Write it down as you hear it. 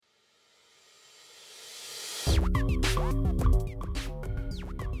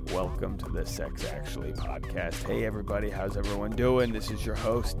welcome to the Sex Actually podcast. Hey everybody, how's everyone doing? This is your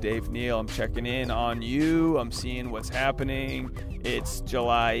host, Dave Neal. I'm checking in on you. I'm seeing what's happening. It's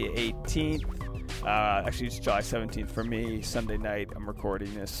July 18th. Actually, it's July 17th for me. Sunday night, I'm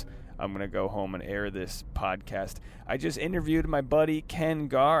recording this. I'm going to go home and air this podcast. I just interviewed my buddy, Ken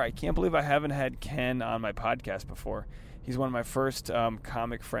Garr. I can't believe I haven't had Ken on my podcast before. He's one of my first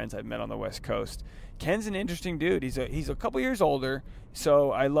comic friends I've met on the West Coast. Ken's an interesting dude. He's a couple years older,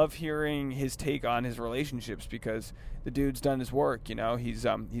 so I love hearing his take on his relationships because the dude's done his work. You know, he's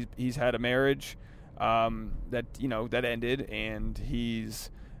had a marriage that ended, and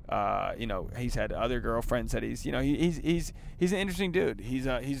he's had other girlfriends that he's an interesting dude. He's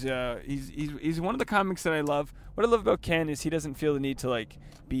one of the comics that I love. What I love about Ken is he doesn't feel the need to like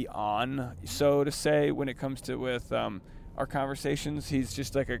be on, so to say, when it comes to with our conversations. He's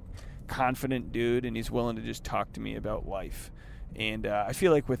just like a confident dude, and he's willing to just talk to me about life. And I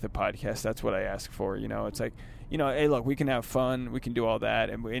feel like with the podcast, that's what I ask for. You know, it's like, hey, look, we can have fun, we can do all that,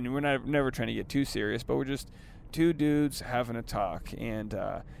 and we're never trying to get too serious, but we're just two dudes having a talk. And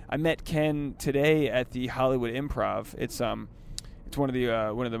I met Ken today at the Hollywood Improv. It's one of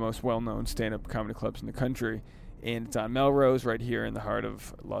the most well-known stand-up comedy clubs in the country, and it's on Melrose, right here in the heart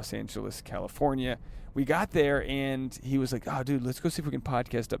of Los Angeles, California. We got there, and he was like, "Oh, dude, let's go see if we can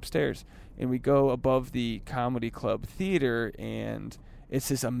podcast upstairs." And we go above the comedy club theater, and it's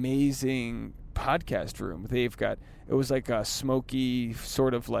this amazing podcast room. It was like a smoky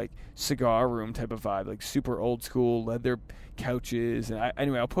sort of like cigar room type of vibe, like super old school leather couches. And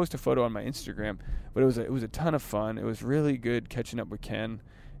anyway, I'll post a photo on my Instagram. But it was a ton of fun. It was really good catching up with Ken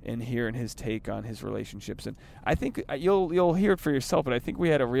and hearing his take on his relationships. And I think you'll hear it for yourself. But I think we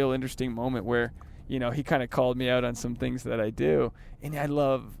had a real interesting moment where, he kind of called me out on some things that I do, and I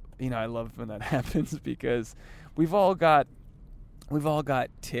love when that happens because we've all got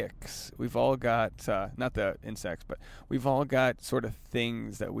ticks. We've all got, not the insects, but we've all got sort of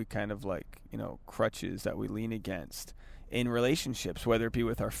things that we kind of like, crutches that we lean against in relationships, whether it be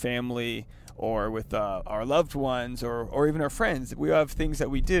with our family or with our loved ones or even our friends. We have things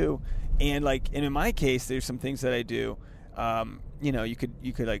that we do. And in my case, there's some things that I do, you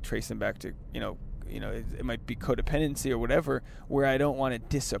could like trace them back to, it might be codependency or whatever, where I don't want to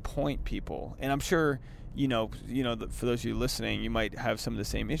disappoint people. And I'm sure, for those of you listening, you might have some of the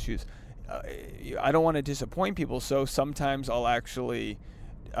same issues. I don't want to disappoint people, so sometimes I'll actually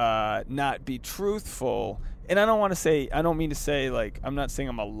not be truthful. And I don't mean to say like, I'm not saying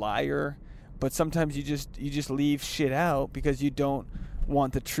I'm a liar, but sometimes you just leave shit out because you don't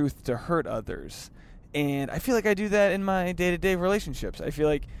want the truth to hurt others. And I feel like I do that in my day-to-day relationships. I feel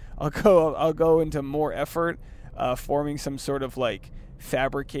like I'll go into more effort forming some sort of like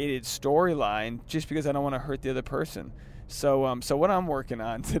fabricated storyline just because I don't want to hurt the other person. So what I'm working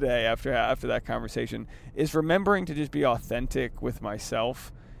on today after that conversation is remembering to just be authentic with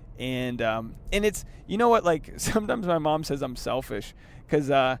myself. And it's, like sometimes my mom says I'm selfish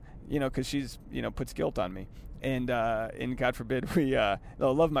because she's, puts guilt on me. And God forbid we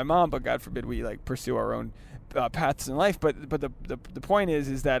love my mom, but God forbid we like pursue our own paths in life. But the point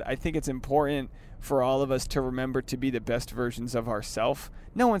is that I think it's important for all of us to remember to be the best versions of ourselves.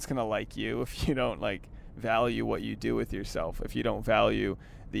 No one's gonna like you if you don't like value what you do with yourself. If you don't value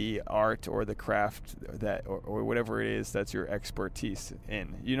the art or the craft that or whatever it is that's your expertise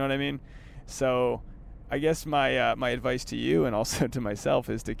in. You know what I mean? So I guess my advice to you and also to myself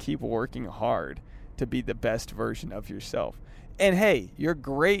is to keep working hard to be the best version of yourself. And hey, you're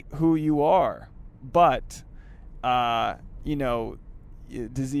great who you are, but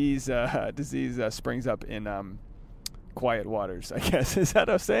disease springs up in quiet waters, I guess. Is that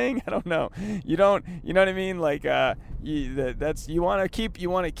a saying? I don't know. You know what I mean? Like you want to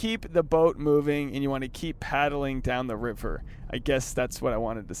keep the boat moving, and you want to keep paddling down the river. I guess that's what I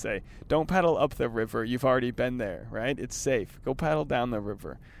wanted to say. Don't paddle up the river. You've already been there, right? It's safe. Go paddle down the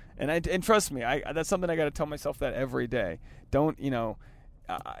river. And trust me, that's something I got to tell myself that every day. Don't,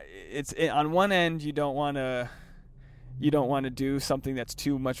 it's on one end you don't want to do something that's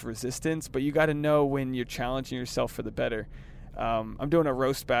too much resistance, but you got to know when you're challenging yourself for the better. I'm doing a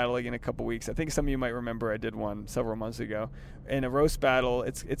roast battle in a couple weeks. I think some of you might remember I did one several months ago. In a roast battle,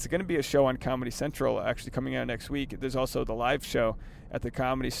 it's going to be a show on Comedy Central actually coming out next week. There's also the live show at the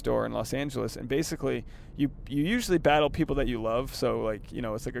Comedy Store in Los Angeles. And basically, you usually battle people that you love. So,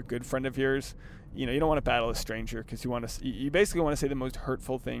 it's like a good friend of yours. You don't want to battle a stranger because you basically want to say the most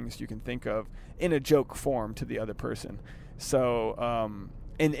hurtful things you can think of in a joke form to the other person. So,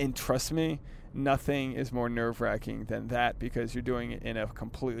 and trust me, nothing is more nerve-wracking than that, because you're doing it in a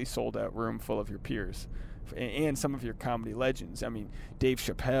completely sold-out room full of your peers and some of your comedy legends. I mean, Dave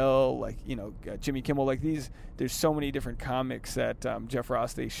Chappelle, like, Jimmy Kimmel, like there's so many different comics that Jeff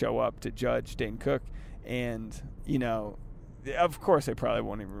Ross, they show up to judge Dane Cook, and of course they probably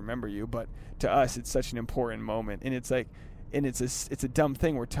won't even remember you, but to us it's such an important moment. And it's like, and it's a dumb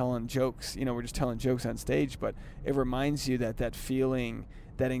thing, we're telling jokes, we're just telling jokes on stage, but it reminds you that feeling,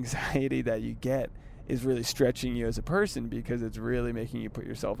 that anxiety that you get is really stretching you as a person, because it's really making you put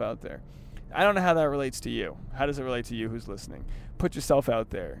yourself out there. I don't know how that relates to you. How does it relate to you who's listening? Put yourself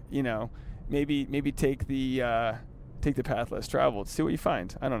out there. Maybe take the path less traveled. See what you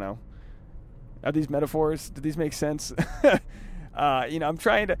find. I don't know. Are these metaphors? Do these make sense? I'm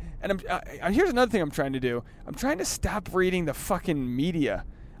trying to, and here's another thing I'm trying to do. I'm trying to stop reading the fucking media.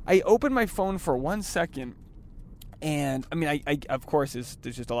 I open my phone for 1 second, and I of course there's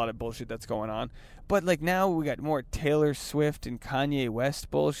just a lot of bullshit that's going on. But like now we got more Taylor Swift and Kanye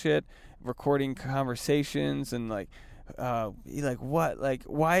West bullshit, recording conversations, and what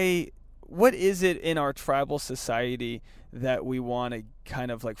is it in our tribal society that we want to kind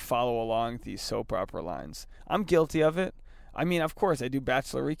of like follow along these soap opera lines? I'm guilty of it. I mean, of course, I do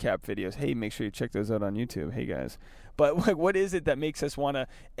Bachelor recap videos. Hey, make sure you check those out on YouTube. Hey, guys. But like, what is it that makes us want to,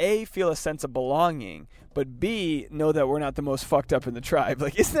 A, feel a sense of belonging, but B, know that we're not the most fucked up in the tribe?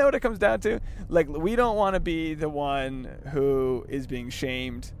 Like, isn't that what it comes down to? Like, we don't want to be the one who is being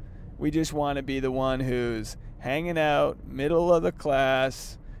shamed. We just want to be the one who's hanging out, middle of the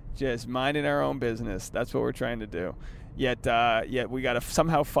class, just minding our own business. That's what we're trying to do. Yet we got to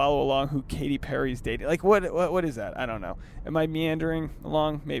somehow follow along who Katy Perry's dating. Like, what is that? I don't know. Am I meandering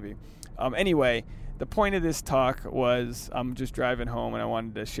along? Maybe. Anyway, the point of this talk was I'm just driving home, and I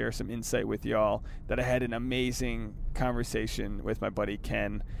wanted to share some insight with y'all that I had an amazing conversation with my buddy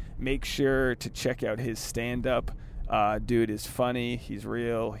Ken. Make sure to check out his stand-up. Dude is funny. He's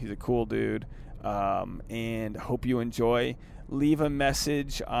real. He's a cool dude. And hope you enjoy. Leave a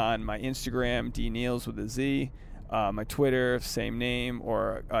message on my Instagram, dneils with a Z. My Twitter, same name,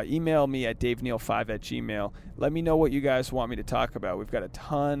 or email me at daveneal5@gmail. Let me know what you guys want me to talk about. We've got a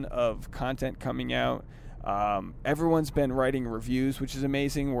ton of content coming out. Everyone's been writing reviews, which is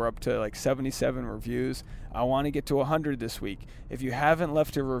amazing. We're up to like 77 reviews. I want to get to 100 this week. If you haven't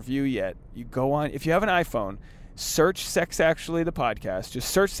left a review yet, you go on. If you have an iPhone, search Sex Actually, the podcast. Just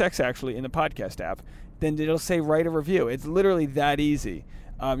search Sex Actually in the podcast app. Then it'll say write a review. It's literally that easy.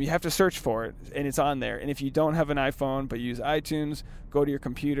 You have to search for it, and it's on there. And if you don't have an iPhone but use iTunes, go to your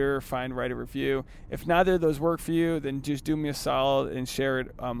computer, find write a review. If neither of those work for you, then just do me a solid and share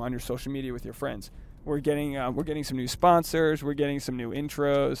it on your social media with your friends. We're getting some new sponsors. We're getting some new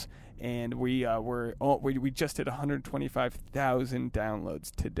intros, and we just hit 125,000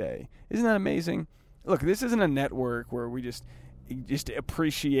 downloads today. Isn't that amazing? Look, this isn't a network where we just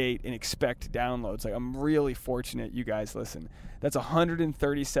appreciate and expect downloads. Like, I'm really fortunate you guys listen. That's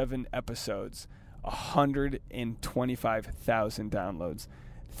 137 episodes, 125,000 downloads.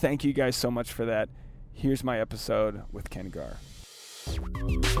 Thank you guys so much for that. Here's my episode with Ken Garr.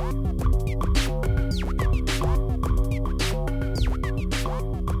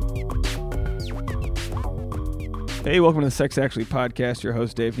 Hey, welcome to the Sex Actually podcast. Your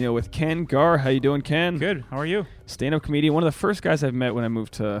host, Dave Neal, with Ken Garr. How you doing, Ken? Good. How are you? Stand-up comedian. One of the first guys I've met when I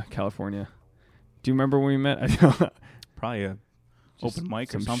moved to California. Do you remember when we met? I don't. Probably a open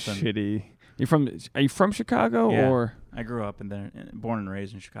mic or something. Shitty. Are you from Chicago? Yeah. Or? I grew up born and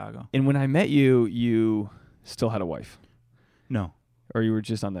raised in Chicago. And when I met you, you still had a wife? No. Or you were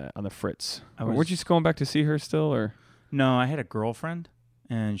just on the fritz? Weren't you just going back to see her still? Or no, I had a girlfriend,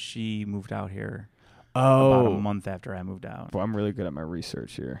 and she moved out here. Oh, about a month after I moved out. Well, I'm really good at my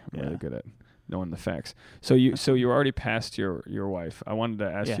research here. I'm really good at knowing the facts. So you're already past your wife. I wanted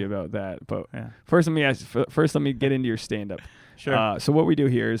to ask you about that, but first let me get into your stand-up. Sure. So what we do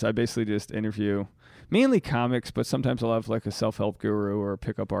here is I basically just interview mainly comics, but sometimes I'll have like a self-help guru or a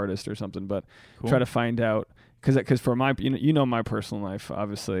pickup artist or something. But try to find out because for my my personal life,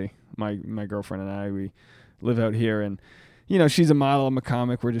 obviously my girlfriend and I, we live out here, and she's a model, I'm a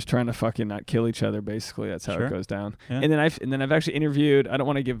comic. We're just trying to fucking not kill each other, basically. That's how it goes down. Yeah. And then I've actually interviewed, I don't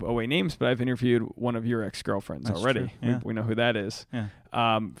want to give away names, but I've interviewed one of your ex-girlfriends already. Yeah. We know who that is. Yeah.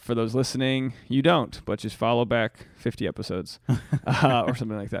 For those listening, you don't, but just follow back 50 episodes or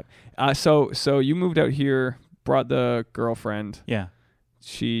something like that. So you moved out here, brought the girlfriend. Yeah.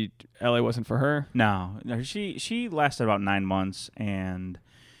 LA wasn't for her? No, she lasted about 9 months, and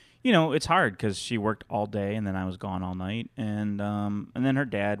it's hard because she worked all day, and then I was gone all night, and then her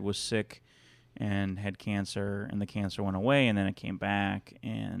dad was sick and had cancer, and the cancer went away, and then it came back,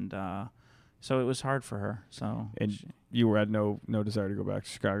 and So it was hard for her. So And you had no desire to go back to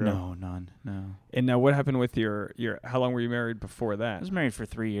Chicago? No, none. No. And now what happened with your how long were you married before I that? was married for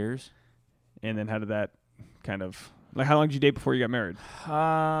 3 years. And then how did that kind of, like, how long did you date before you got married?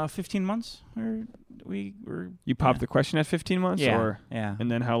 15 months. We were. You popped the question at 15 months? Yeah. Or, yeah.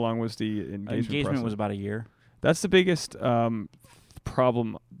 and then how long was the engagement process? Was about a year. That's the biggest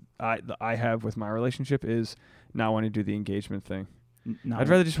problem I have with my relationship is not wanting to do the engagement thing. I'd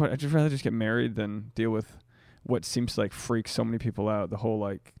rather just get married than deal with what seems to like freak so many people out, the whole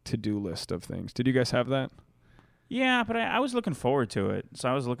like to-do list of things. Did you guys have that? Yeah, but I was looking forward to it. So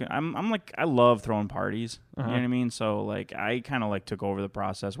I'm like, I love throwing parties. Uh-huh. You know what I mean? So like, I kind of like took over the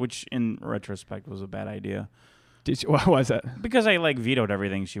process, which in retrospect was a bad idea. Did you, why was that? Because I like vetoed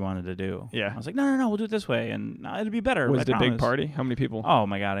everything she wanted to do. Yeah. I was like, no, we'll do it this way, and it'll be better. Was I it a big promise. party? How many people? Oh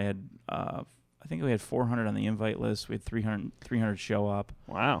my God, I had, I think we had 400 on the invite list. We had 300 show up.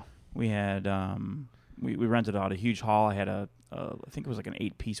 Wow. We had, we rented out a huge hall. I had I think it was like an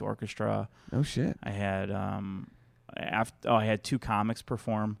 8-piece orchestra. Oh shit. I had, I had 2 comics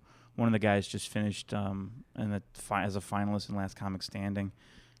perform. One of the guys just finished as a finalist in Last Comic Standing.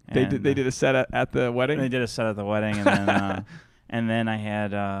 They did a set at the wedding? They did a set at the wedding, and then and then I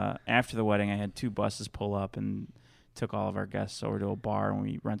had after the wedding I had 2 buses pull up and took all of our guests over to a bar, and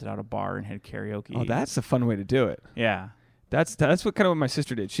we rented out a bar and had karaoke. Oh, that's a fun way to do it. Yeah. That's what kind of what my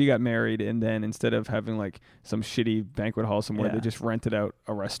sister did. She got married, and then instead of having like some shitty banquet hall somewhere, they just rented out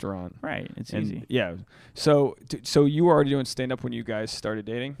a restaurant. Right, it's easy. Yeah. So you were already doing stand up when you guys started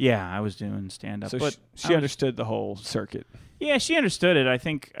dating? Yeah, I was doing stand up. So but she understood the whole circuit. Yeah, she understood it. I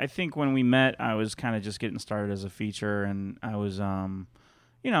think when we met, I was kind of just getting started as a feature, and I was I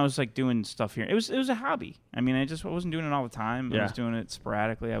was like doing stuff here. It was a hobby. I mean, I wasn't doing it all the time. I was doing it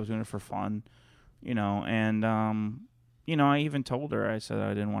sporadically. I was doing it for fun, and I even told her, I said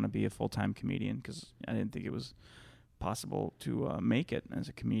I didn't want to be a full-time comedian because I didn't think it was possible to make it as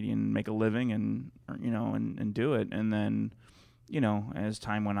a comedian, make a living, and do it. And then, as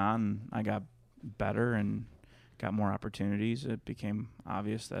time went on, I got better and got more opportunities. It became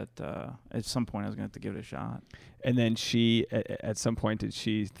obvious that at some point I was going to have to give it a shot. And then she, at some point, did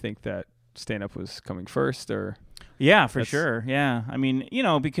she think that stand-up was coming first, or? Yeah, for sure. Yeah. I mean,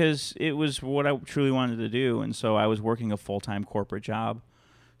 because it was what I truly wanted to do. And so I was working a full-time corporate job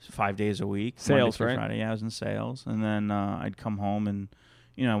 5 days a week. Sales, Monday through right? Friday. Yeah, I was in sales. And then I'd come home and,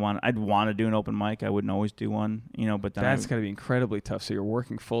 I'd want to do an open mic. I wouldn't always do one, but then that's got to be incredibly tough. So you're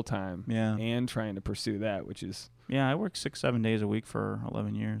working full-time and trying to pursue that, which is... Yeah, I worked 6-7 days a week for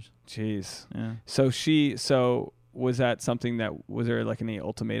 11 years. Jeez. Yeah. So was that something was there like any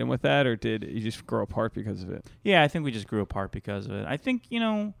ultimatum with that, or did you just grow apart because of it? Yeah, I think we just grew apart because of it. I think,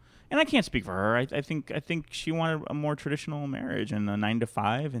 and I can't speak for her. I think she wanted a more traditional marriage and a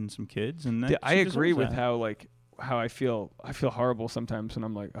 9-to-5 and some kids. And I agree with how I feel horrible sometimes when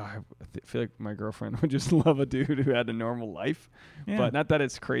I'm like, I feel like my girlfriend would just love a dude who had a normal life. Yeah. But not that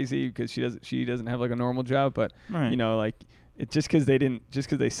it's crazy because she doesn't have like a normal job, but right. Like it just because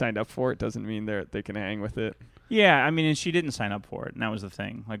they signed up for it doesn't mean they can hang with it. Yeah, I mean, and she didn't sign up for it, and that was the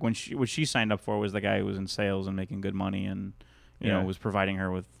thing. Like what she signed up for was the guy who was in sales and making good money, and was providing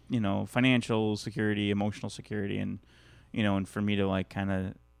her with financial security, emotional security, and and for me to like kind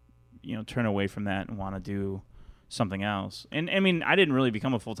of turn away from that and want to do something else. And I mean, I didn't really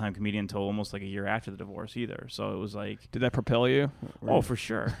become a full-time comedian until almost like a year after the divorce either. So it was like, did that propel you? Oh, for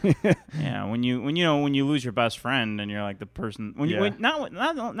sure. Yeah, when you lose your best friend and you're like the person when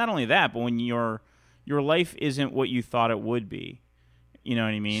not only that, but when your life isn't what you thought it would be. You know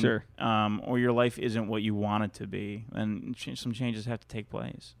what I mean? Sure. Or your life isn't what you want it to be, then some changes have to take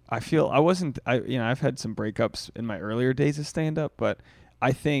place. I've had some breakups in my earlier days of stand-up, but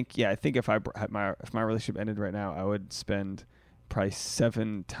I think if my relationship ended right now, I would spend probably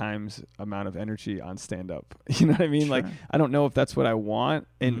 7 times amount of energy on stand-up. You know what I mean? Sure. Like, I don't know if that's what I want,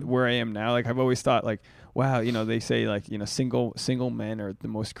 and where I am now. Like, I've always thought, like, wow, they say like, single men are the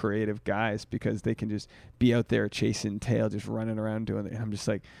most creative guys because they can just be out there chasing tail, just running around doing it. And I'm just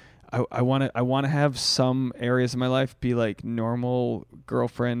like, I want to have some areas of my life be like normal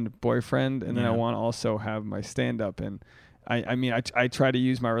girlfriend, boyfriend, and then I want to also have my stand-up. And I mean, I try to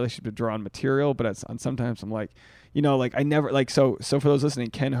use my relationship to draw on material, but sometimes I'm like, like I never like, so for those listening,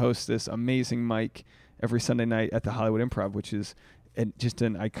 Ken hosts this amazing mic every Sunday night at the Hollywood Improv, which is just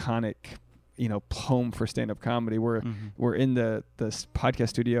an iconic, home for stand-up comedy. We're in the podcast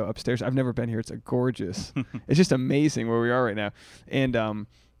studio upstairs. I've never been here. It's gorgeous. It's just amazing where we are right now. And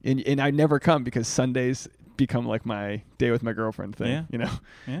I never come because Sundays become like my day with my girlfriend thing,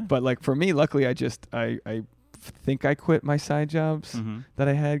 Yeah. But like for me, luckily I think I quit my side jobs that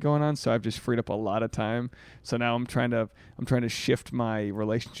I had going on, so I've just freed up a lot of time. So now I'm trying to shift my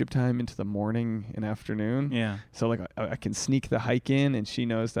relationship time into the morning and afternoon. Yeah. So like I can sneak the hike in, and she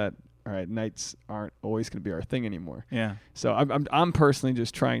knows that. All right, nights aren't always going to be our thing anymore. Yeah. So I'm personally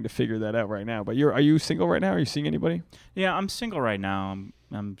just trying to figure that out right now. But are you single right now? Are you seeing anybody? Yeah, I'm single right now.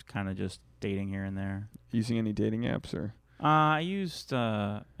 I'm kind of just dating here and there. Using any dating apps or? I use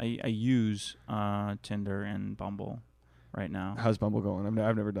Tinder and Bumble right now. How's Bumble going?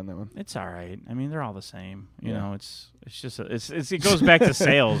 I've never done that one. It's all right. I mean, they're all the same. You know, it's just it goes back to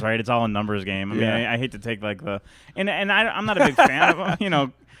sales, right? It's all a numbers game. I mean, I hate to take like I'm not a big fan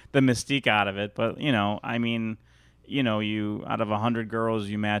of the mystique out of it, but I mean, you out of 100 girls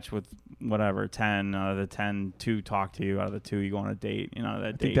you match with whatever 10 out of the 10, 2 talk to you, out of the 2 you go on a date.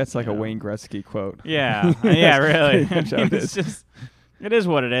 I think that's like a Wayne Gretzky quote. Yeah, yeah, really. It is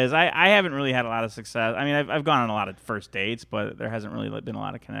what it is. I haven't really had a lot of success. I mean, I've gone on a lot of first dates, but there hasn't really been a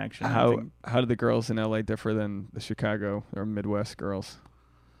lot of connection. How do the girls in LA differ than the Chicago or Midwest girls?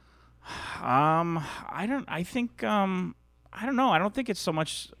 I don't know. I don't think it's so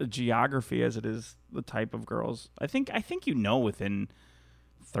much geography as it is the type of girls. I think within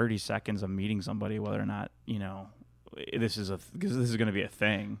 30 seconds of meeting somebody whether or not this is going to be a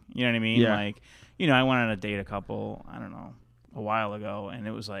thing. You know what I mean? Yeah. Like, I went on a date a while ago, and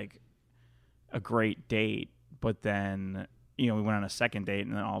it was like a great date, but then we went on a second date,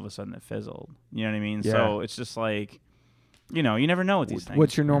 and then all of a sudden it fizzled. You know what I mean? Yeah. So it's just like. You never know with these things.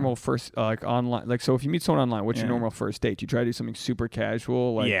 What's your normal first, online? Like, so if you meet someone online, what's your normal first date? You try to do something super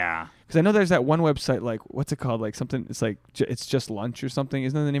casual? Like, yeah. Because I know there's that one website, like, what's it called? Like something, it's like, it's just lunch or something.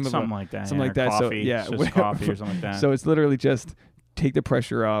 Isn't that the name of it? Something like that. Something like that. Coffee. So, yeah. It's just coffee or something like that. So it's literally just take the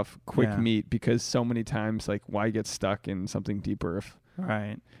pressure off, quick meet, because so many times, like, why get stuck in something deeper?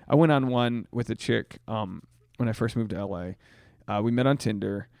 Right. I went on one with a chick when I first moved to LA. We met on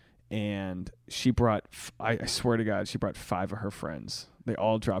Tinder. And she brought, I swear to God, she brought 5 of her friends. They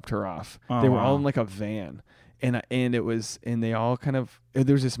all dropped her off. Oh, they were all in like a van. And they all kind of,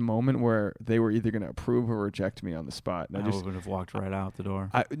 there was this moment where they were either going to approve or reject me on the spot. And I would have walked right out the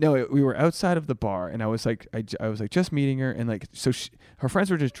door. We were outside of the bar, and I was like, just meeting her. And like, so her friends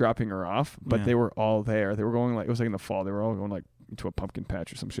were just dropping her off, but they were all there. They were going like, it was like in the fall. They were all going like to a pumpkin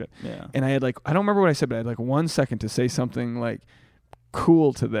patch or some shit. Yeah. And I had like, I don't remember what I said, but I had like 1 second to say something like,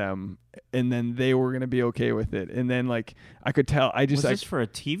 cool to them, and then they were gonna be okay with it, and then like I could tell. Was this for a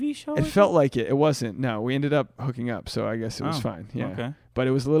TV show? It felt like it. It wasn't. No, we ended up hooking up, so I guess it was fine. Yeah. Okay. But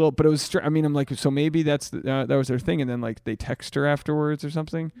it was a little. But it was. I mean, I'm like, so maybe that was their thing, and then like they text her afterwards or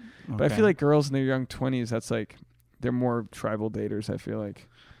something. Okay. But I feel like girls in their young 20s, that's like they're more tribal daters. I feel like.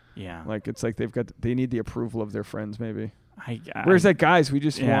 Yeah. Like it's like they need the approval of their friends, maybe. Whereas that guys, we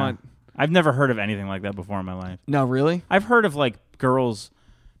just want. I've never heard of anything like that before in my life. No, really? I've heard of like girls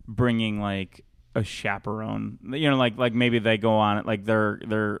bringing like a chaperone. Like maybe they go on it, like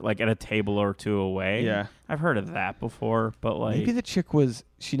they're like at a table or two away. Yeah. I've heard of that before, but like maybe the chick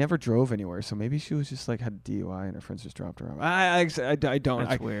she never drove anywhere, so maybe she was just like had a DUI and her friends just dropped her off. I don't.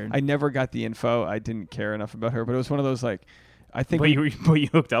 That's weird. I never got the info. I didn't care enough about her, but it was one of those like. I think but you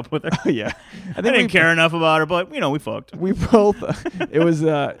hooked up with her. Yeah, I didn't care enough about her, but we fucked. We both. It was.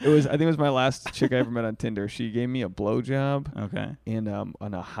 I think it was my last chick I ever met on Tinder. She gave me a blowjob. Okay. And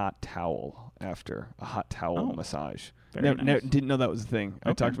on a hot towel after a hot towel massage. Nice. Didn't know that was a thing. Okay.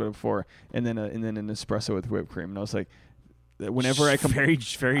 I talked about it before, and then an espresso with whipped cream, and I was like. Whenever I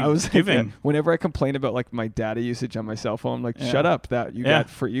whenever I complain about like my data usage on my cell phone, I'm like, shut up. That you got.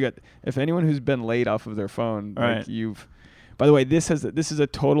 If anyone who's been laid off of their phone, like you've. By the way, this is a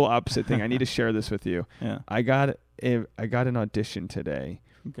total opposite thing. I need to share this with you. Yeah. I got an audition today.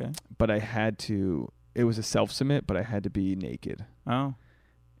 Okay. But I had to. It was a self-submit, but I had to be naked. Oh.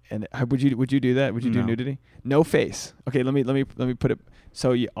 And would you do that? Would you do nudity? No face. Okay. Let me put it.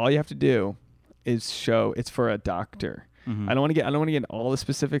 So all you have to do is show. It's for a doctor. Mm-hmm. I don't want to get into all the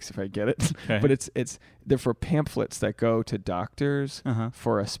specifics if I get it, but they're for pamphlets that go to doctors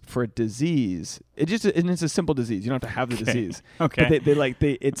for a disease. It's a simple disease. You don't have to have the disease. Okay.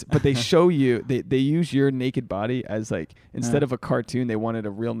 But they show you they use your naked body as like instead of a cartoon, they wanted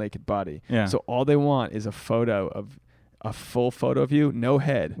a real naked body. Yeah. So all they want is a photo a full photo of you, no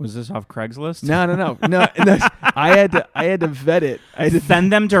head. Was this off Craigslist? No. I had to vet it. I had to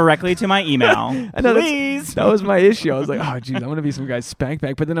send them directly to my email. Please. That was my issue. I was like, oh, geez, I want to be some guy's spank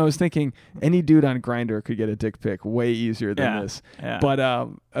bag. But then I was thinking, any dude on Grindr could get a dick pic way easier than this. Yeah. But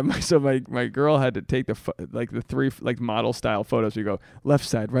so my girl had to take the 3 model style photos. You go left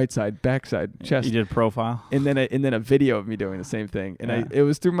side, right side, back side, chest. You did profile, and then a video of me doing the same thing. And it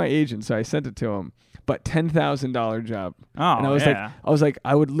was through my agent, so I sent it to him. But $10,000 job. Oh, and I was like,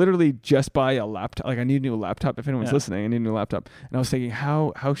 I would literally just buy a laptop. Like, I need a new laptop. If anyone's listening, I need a new laptop. And I was thinking,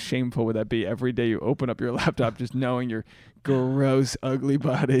 how shameful would that be every day you open up your laptop just knowing your gross, ugly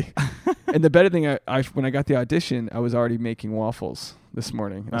body. And the better thing, when I got the audition, I was already making waffles this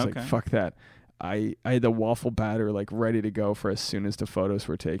morning. I was like, fuck that. I had the waffle batter like ready to go for as soon as the photos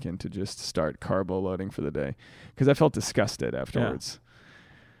were taken to just start carbo loading for the day, because I felt disgusted afterwards. Yeah.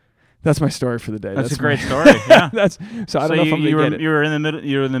 That's my story for the day. That's a great story. Yeah. I don't know if I'm gonna get it. You were in the middle.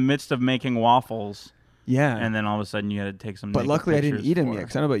 You were in the midst of making waffles. Yeah. And then all of a sudden you had to take some. But luckily I didn't eat them yet,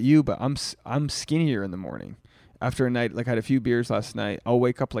 because I don't know about you, but I'm skinnier in the morning. After a night, like I had a few beers last night, I'll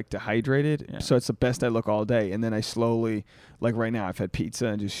wake up like dehydrated. Yeah. So it's the best I look all day. And then I slowly, like right now, I've had pizza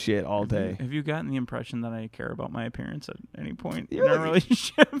and just shit all day. Have you gotten the impression that I care about my appearance at any point in our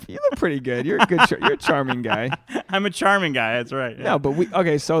relationship? You look pretty good. You're a good. You're a charming guy. I'm a charming guy. That's right. Yeah. No,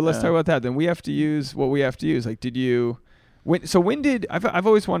 but so let's talk about that. Then we have to use what we have to use. Like, when did I've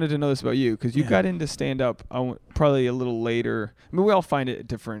always wanted to know this about you, because you got into stand up probably a little later. I mean, we all find it at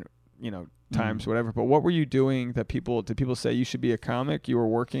different, times, whatever. But what were you doing did people say you should be a comic? You were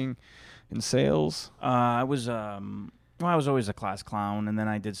working in sales? I was always a class clown, and then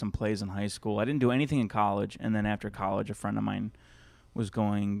I did some plays in high school. I didn't do anything in college, and then after college, a friend of mine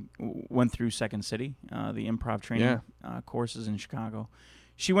went through Second City, the improv training courses in Chicago.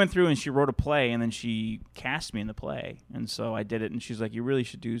 She went through and she wrote a play, and then she cast me in the play, and so I did it. And she's like, "You really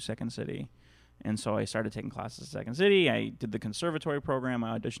should do Second City." And so I started taking classes at Second City. I did the conservatory program.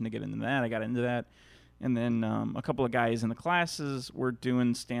 I auditioned to get into that. I got into that. And then a couple of guys in the classes were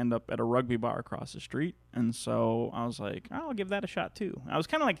doing stand-up at a rugby bar across the street. And so I was like, I'll give that a shot, too. I was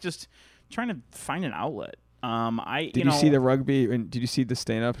kind of like just trying to find an outlet. Did you see the rugby, and did you see the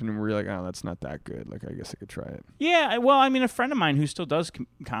stand-up, and were you like, oh, that's not that good? Like, I guess I could try it. Yeah, well, I mean, a friend of mine who still does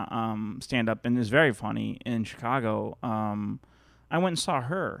stand-up and is very funny in Chicago, I went and saw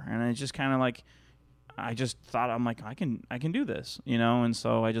her, and I just kind of like, I just thought, I'm like, I can do this, and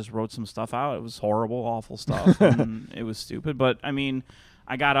so I just wrote some stuff out. It was horrible, awful stuff, and it was stupid. But I mean,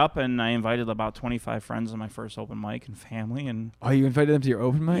 I got up and I invited about 25 friends on my first open mic and family. And oh, you invited them to your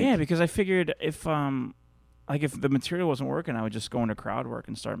open mic? Yeah, because I figured if the material wasn't working, I would just go into crowd work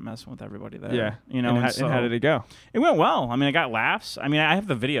and start messing with everybody there. Yeah, and how did it go? It went well. I mean, I got laughs. I mean, I have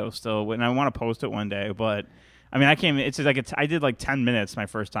the video still, and I want to post it one day, but. I mean, I did like 10 minutes my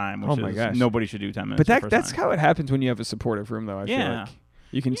first time, which my gosh. Nobody should do 10 minutes. But that's how it happens when you have a supportive room, though. I feel like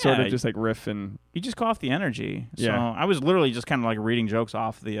you can sort of just like riff, and you just go off the energy. So I was literally just kind of like reading jokes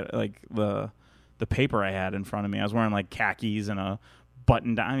off the paper I had in front of me. I was wearing like khakis and a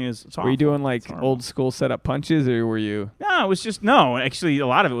button down. I mean, were you doing like old school setup punches, or were you? No, it was just actually, a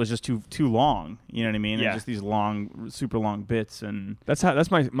lot of it was just too long. You know what I mean? Yeah. Just these long, super long bits, and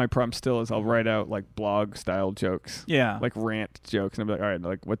that's my problem still is I'll write out like blog style jokes. Yeah. Like rant jokes, and I'll be like, all right,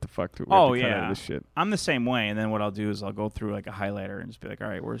 like what the fuck do we cut out of this shit? I'm the same way, and then what I'll do is I'll go through like a highlighter and just be like, all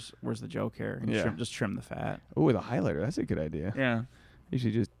right, where's the joke here? And just trim the fat. Oh, with a highlighter, that's a good idea. Yeah. You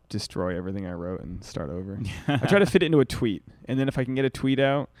should just destroy everything I wrote and start over. I try to fit it into a tweet, and then if I can get a tweet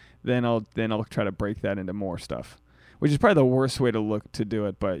out, then I'll try to break that into more stuff, which is probably the worst way to do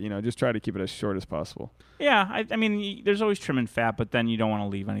it. But just try to keep it as short as possible. Yeah, I mean, there's always trim and fat, but then you don't want to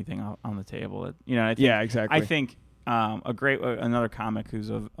leave anything on the table. Yeah, exactly. I think another comic who's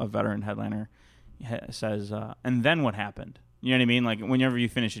a veteran headliner says, and then what happened? You know what I mean? Like, whenever you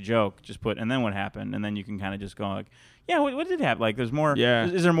finish a joke, just put, and then what happened? And then you can kind of just go like, yeah, what did happen? Like, there's more. Yeah.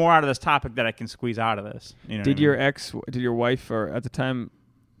 Is there more out of this topic that I can squeeze out of this? Did your wife, or at the time,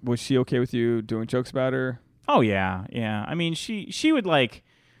 was she okay with you doing jokes about her? Oh, yeah. Yeah. I mean, she would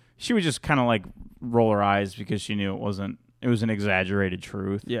just kind of like roll her eyes because she knew it was an exaggerated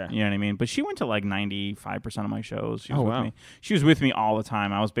truth. Yeah. You know what I mean? But she went to like 95% of my shows. She was with me. She was with me all the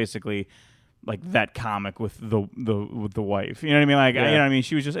time. I was basically like that comic with the wife. You know what I mean? Like, you know what I mean?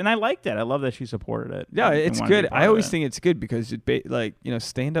 She was just, and I liked it. I love that she supported it. Yeah, it's good. I always think it's good because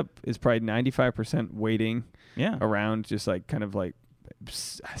stand up is probably 95% waiting around, just like kind of like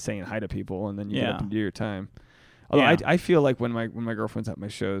saying hi to people, and then you get up and do your time. Although I feel like when my girlfriend's at my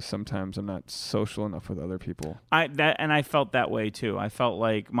shows, sometimes I'm not social enough with other people. I felt that way too. I felt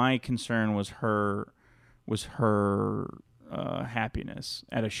like my concern was her was her happiness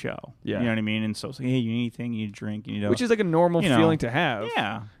at a show. Yeah. You know what I mean? And so it's like, hey, you need anything, you need a drink, you need which is like a normal feeling to have.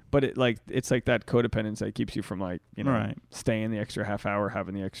 Yeah. But it's like that codependence that keeps you from like, staying the extra half hour,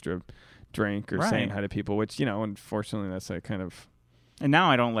 having the extra drink or saying hi to people, which, unfortunately that's like kind of. And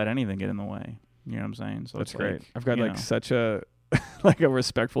now I don't let anything get in the way. You know what I'm saying? So that's great. I've got like such a like a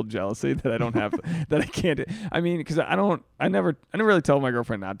respectful jealousy that I don't have that I can't. I mean, because I never really tell my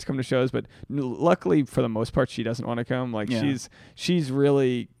girlfriend not to come to shows, but luckily for the most part she doesn't want to come. Like she's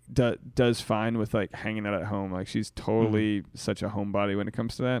really does fine with like hanging out at home. Like she's totally such a homebody when it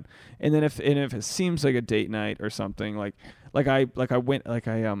comes to that. And then if it seems like a date night or something, I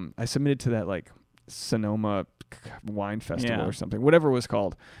submitted to that like Sonoma wine festival or something, whatever it was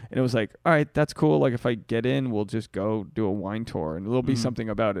called, and it was like, all right, that's cool, like if I get in, we'll just go do a wine tour and there'll be something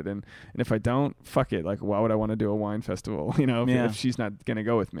about it, and if I don't, fuck it, like why would I want to do a wine festival, if she's not gonna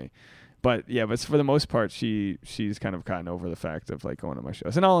go with me. But for the most part she's kind of gotten over the fact of like going to my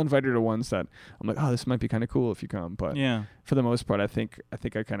shows, and I'll invite her to ones that I'm like, oh, this might be kind of cool if you come, but for the most part I think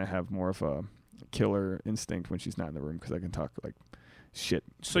I kind of have more of a killer instinct when she's not in the room, because I can talk like shit.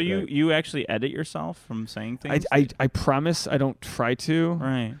 So you actually edit yourself from saying things? I promise I don't try to.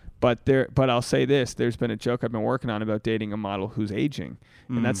 Right. But I'll say this: there's been a joke I've been working on about dating a model who's aging,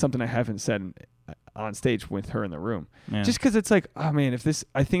 and that's something I haven't said on stage with her in the room. Yeah. Just because it's like, oh man,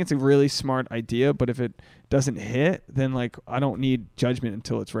 I think it's a really smart idea, but if it doesn't hit, then like I don't need judgment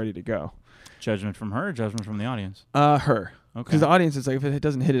until it's ready to go. Judgment from her, or judgment from the audience? Her. Okay. Because the audience is like, if it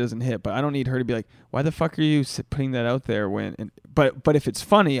doesn't hit, it doesn't hit. But I don't need her to be like, why the fuck are you putting that out there when? But if it's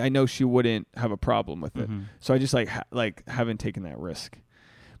funny, I know she wouldn't have a problem with it. So I just like haven't taken that risk.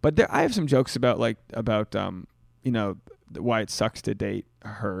 But I have some jokes about why it sucks to date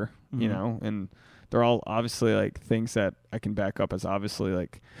her, and they're all obviously like things that I can back up as obviously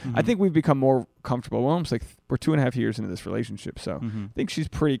like, I think we've become more comfortable. We're almost like we're 2.5 years into this relationship. So I think she's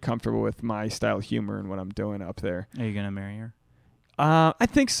pretty comfortable with my style of humor and what I'm doing up there. Are you going to marry her? I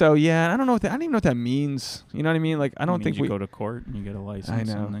think so. Yeah. I don't even know what that means. You know what I mean? Like, I don't think we go to court and you get a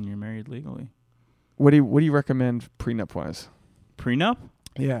license and then you're married legally. What do you recommend prenup wise? Prenup?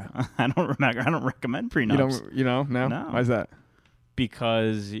 Yeah. I don't recommend prenups. No? Why is that?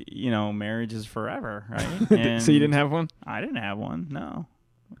 Because, marriage is forever, right? So you didn't have one? I didn't have one. No.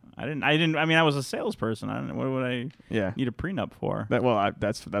 I didn't. I mean, I was a salesperson. I don't know. What would I need a prenup for?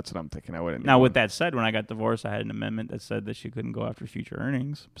 That's what I'm thinking. I wouldn't. Now, with that said, when I got divorced, I had an amendment that said that she couldn't go after future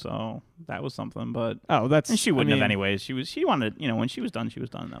earnings. So that was something. But and she wouldn't have anyways. She wanted, when she was done, she was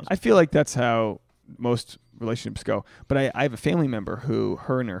done. I feel like that's how most relationships go. But I have a family member who,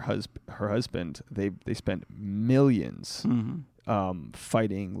 her and her husband, they spent millions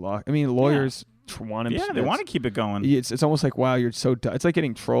fighting law. I mean, lawyers want to. Yeah, they want to keep it going. It's almost like, wow, you're so. It's like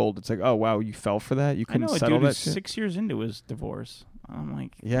getting trolled. It's like, oh wow, you fell for that. You couldn't settle that shit. 6 years into his divorce. I'm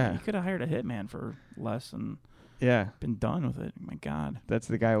like, you could have hired a hitman for less and been done with it. My God, that's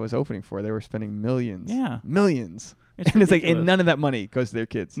the guy I was opening for. They were spending millions. Yeah, millions. It's like, and none of that money goes to their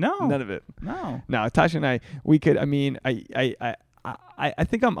kids. No, none of it. No. Tasha and I, we could. I mean, I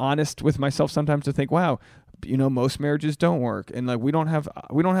think I'm honest with myself sometimes to think, wow, most marriages don't work, and like we don't have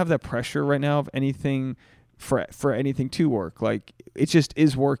that pressure right now of anything for anything to work. Like it just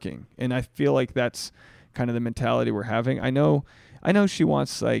is working, and I feel like that's kind of the mentality we're having. I know she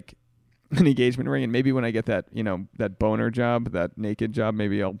wants like an engagement ring, and maybe when I get that that boner job, that naked job,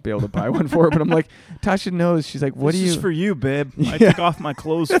 maybe I'll be able to buy one for her. But I'm like, Tasha knows. She's like, what this do you? This is for you, babe. I took off my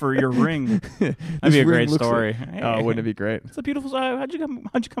clothes for your ring. That'd be a great story. Like, wouldn't it be great? It's a beautiful story. How'd you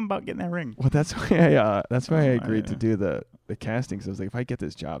come about getting that ring? Well, that's why I agreed to do the castings. I was like, if I get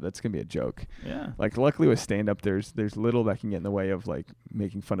this job, that's gonna be a joke. Yeah. Like, luckily with stand up, there's little that can get in the way of like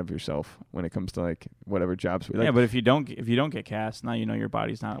making fun of yourself when it comes to like whatever jobs we like. Yeah, but if you don't get cast, now your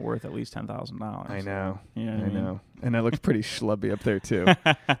body's not worth at least $10,000. I know. I know. And I looked pretty schlubby up there too.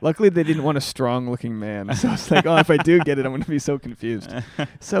 Luckily, they didn't want a strong-looking man, so I was like, "Oh, if I do get it, I'm going to be so confused,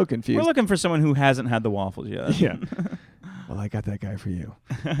 so confused." We're looking for someone who hasn't had the waffles yet. Yeah. Well, I got that guy for you.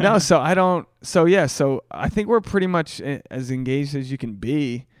 No, so I don't. So yeah, so I think we're pretty much as engaged as you can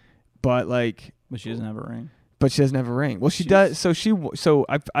be, but she doesn't have a ring. But she doesn't have a ring. Well, she does. So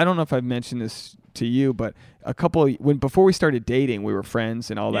I don't know if I've mentioned this to you, but before we started dating, we were friends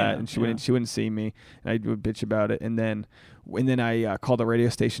and all that, and she wouldn't see me, and I would bitch about it, and then I called the radio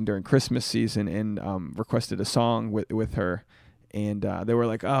station during Christmas season and requested a song with her, and they were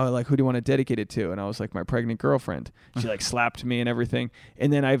like, oh, like who do you want to dedicate it to? And I was like, my pregnant girlfriend. She slapped me and everything,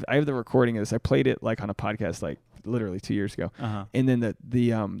 and then I have the recording of this. I played it on a podcast literally 2 years ago, and then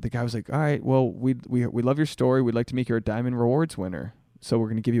the guy was like, all right, well we love your story. We'd like to make you a Diamond Rewards winner. So we're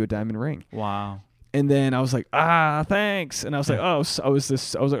going to give you a diamond ring. Wow. And then I was like, thanks. And I was like, oh, so oh,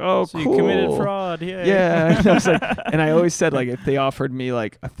 so cool. You committed fraud. Yeah. Yeah. And I was like, and I always said, like, if they offered me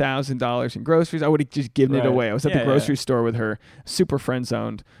like $1,000 in groceries, I would have just given it away. I was at the grocery store with her, super friend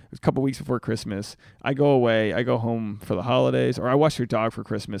zoned. It was a couple weeks before Christmas. I go away. I go home for the holidays, or I watch her dog for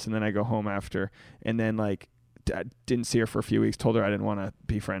Christmas, and then I go home after. And then like, I didn't see her for a few weeks, told her I didn't want to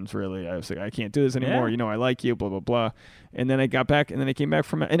be friends really. I was like, I can't do this anymore. Yeah. You know, I like you, blah, blah, blah. And then I got back, and then I came back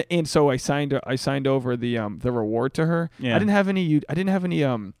from it. And so I signed over the reward to her. Yeah. I didn't have any,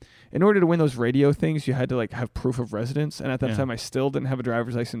 in order to win those radio things, you had to like have proof of residence. And at that time I still didn't have a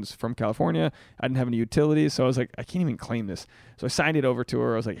driver's license from California. I didn't have any utilities. So I was like, I can't even claim this. So I signed it over to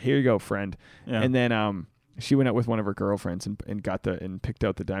her. I was like, here you go, friend. Yeah. And then, she went out with one of her girlfriends and picked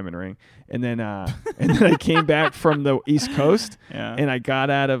out the diamond ring. And then I came back from the East Coast and I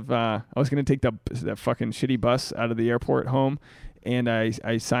got out of I was going to take that fucking shitty bus out of the airport home, and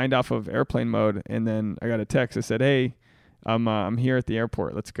I signed off of airplane mode, and then I got a text that said, "Hey, I'm here at the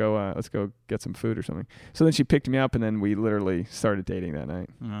airport. Let's go get some food or something." So then she picked me up, and then we literally started dating that night.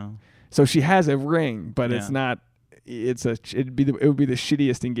 Oh. So she has a ring, but it's not it would be the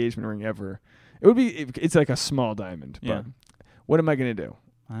shittiest engagement ring ever. It's like a small diamond, but what am I going to do?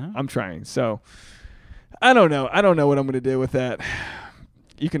 I'm trying. So I don't know. I don't know what I'm going to do with that.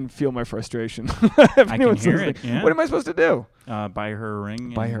 You can feel my frustration. I can hear it. Yeah. What am I supposed to do? Buy her a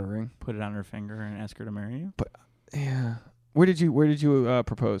ring. Buy her a ring. Put it on her finger and ask her to marry you. But where did you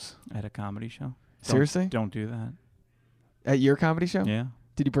propose? At a comedy show. Seriously? Don't do that. At your comedy show? Yeah.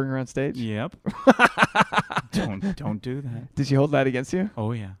 Did you bring her on stage? Yep. Don't do that. Did she hold that against you?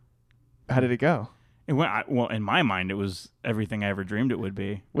 Oh yeah. How did it go? Well, in my mind, it was everything I ever dreamed it would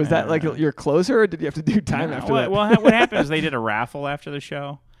be. Was that like your closer, or did you have to do time after that? Well, what happened is they did a raffle after the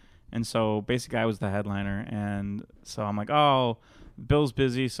show, and so basically I was the headliner, and so I'm like, oh, Bill's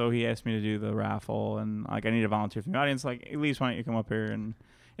busy, so he asked me to do the raffle, and like I need a volunteer from the audience. Like, at least why don't you come up here? And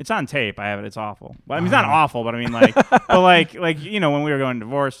it's on tape. I have it. It's awful. But I mean, it's not awful, but I mean, like, but like you know, when we were going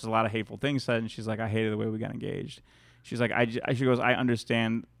divorce, there's a lot of hateful things said, and she's like, I hated the way we got engaged. She's like, she goes, I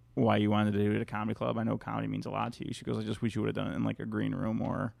understand why you wanted to do it at a comedy club. I know comedy means a lot to you. She goes, I just wish you would have done it in like a green room,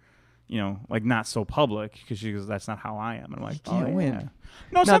 or, you know, like not so public, because she goes, that's not how I am. And I'm like, you can't win.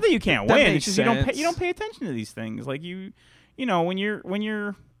 No, it's not that you can't win. It's just sense. you don't pay attention to these things. Like you know, when you're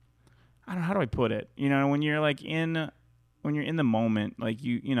I don't know, how do I put it? You know, when you're in the moment, like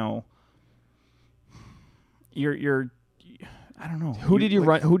you know, you're I don't know. Who did you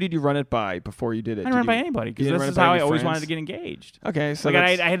run it by before you did it? I didn't run it by anybody, because this is how I always wanted to get engaged. Okay, so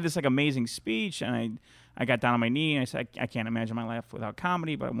like I had this like amazing speech, and I got down on my knee and I said, I can't imagine my life without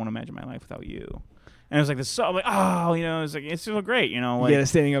comedy, but I won't imagine my life without you. And it was like this. So I'm like, oh, you know, it's so great, you know. Like, you get a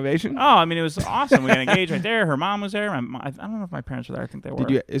standing ovation. Oh, I mean, it was awesome. We got engaged right there. Her mom was there. I don't know if my parents were there. I think they were.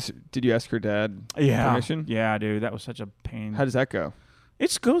 Did you ask her dad permission? Yeah, dude, that was such a pain. How does that go?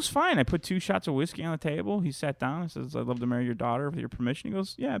 It goes fine. I put 2 shots of whiskey on the table. He sat down and says, I'd love to marry your daughter with your permission. He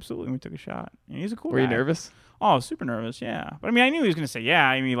goes, yeah, absolutely. And we took a shot. And he's a cool guy. Were you nervous? Oh, super nervous, yeah. But I mean, I knew he was going to say, yeah.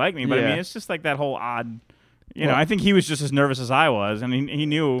 I mean, he liked me. But I mean, it's just like that whole odd, you know, I think he was just as nervous as I was. And he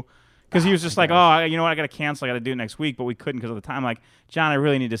knew, because he was just like, oh, you know what, I got to cancel. I got to do it next week. But we couldn't because of the time. Like, John, I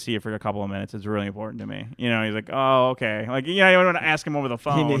really need to see you for a couple of minutes. It's really important to me. You know, he's like, oh, okay. Like, you know, I don't want to ask him over the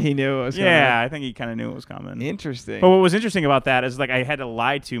phone. He knew it was coming. Yeah, I think he kind of knew it was coming. Interesting. But what was interesting about that is, like, I had to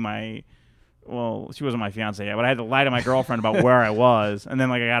lie to she wasn't my fiance yet, but I had to lie to my girlfriend about where I was. And then,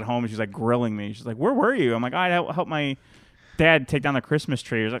 like, I got home and she's like grilling me. She's like, where were you? I'm like, I helped my dad take down the Christmas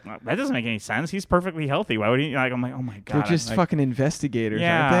tree. He was like, that doesn't make any sense. He's perfectly healthy. Why would he? Like, I'm like, oh my God. They're just fucking investigators,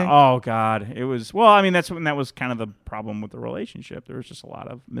 aren't they? Oh God. It was, well, I mean, that was kind of the problem with the relationship. There was just a lot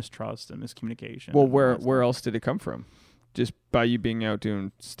of mistrust and miscommunication. Well, where else did it come from? Just by you being out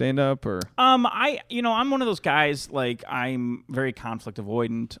doing stand-up, or? I'm one of those guys, like, I'm very conflict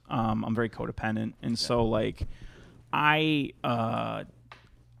avoidant. I'm very codependent. And so, like, I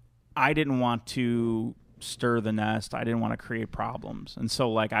didn't want to stir the nest. I didn't want to create problems. And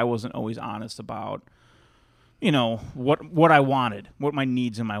so, like, I wasn't always honest about, you know, what I wanted, what my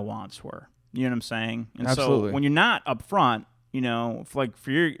needs and my wants were. You know what I'm saying? And Absolutely. So when you're not upfront, you know, like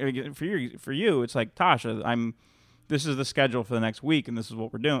for you, it's like, Tasha, this is the schedule for the next week, and this is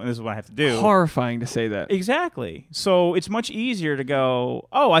what we're doing, and this is what I have to do. Horrifying to say that. Exactly. So it's much easier to go,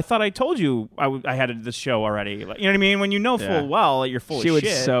 oh, I thought I told you I had this show already. Like, you know what I mean? When you know full well that you're full of shit. She would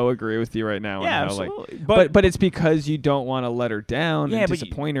so agree with you right now. Yeah, absolutely. Like, but it's because you don't want to let her down and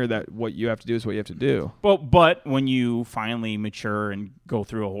disappoint her that what you have to do is what you have to do. But when you finally mature and go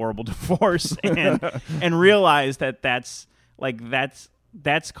through a horrible divorce and realize that's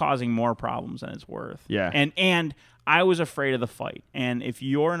that's causing more problems than it's worth. Yeah. And I was afraid of the fight. And if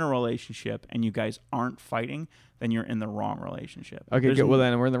you're in a relationship and you guys aren't fighting, then you're in the wrong relationship. Okay, good. Well,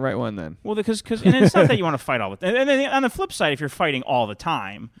 then we're in the right one then. Well, because and it's not that you want to fight all the time. And then on the flip side, if you're fighting all the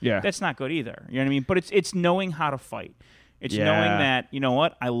time, that's not good either. You know what I mean? But it's knowing how to fight. It's knowing that, you know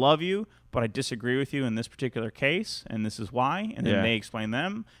what, I love you, but I disagree with you in this particular case, and this is why. And then they explain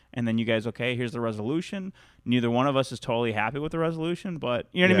them, and then you guys, okay, here's the resolution. Neither one of us is totally happy with the resolution, but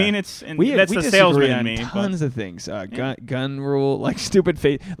you know what I mean? That's the salesman in me. Tons of things. Gun rule, like stupid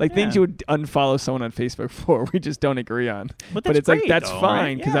things you would unfollow someone on Facebook for. We just don't agree on. But it's great, like that's though,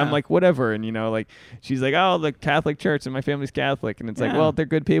 fine because right? I'm like whatever, and like she's like, oh, the Catholic Church and my family's Catholic, and it's like, well, they're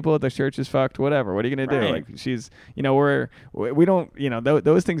good people. The church is fucked. Whatever. What are you gonna do? Like she's, we don't,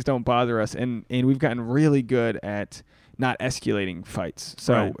 those things don't bother us, and we've gotten really good at not escalating fights.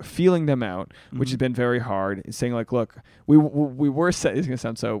 So feeling them out, which has been very hard, is saying like, look, we were saying, it's going to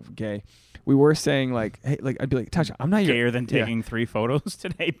sound so gay. We were saying like, hey, like I'd be like, Tasha, I'm not gayer than taking 3 photos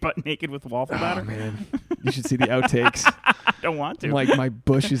today, butt naked with waffle batter. Oh man, you should see the outtakes. I don't want to. Like my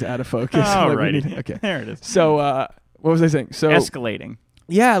bush is out of focus. Alrighty. Okay, there it is. So what was I saying? So escalating.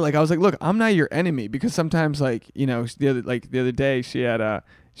 Yeah, like I was like, look, I'm not your enemy, because sometimes like the other day she had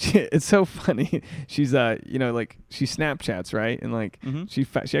it's so funny. She's like she Snapchats, right? And like she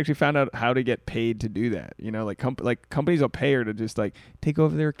actually found out how to get paid to do that. Like companies will pay her to just like take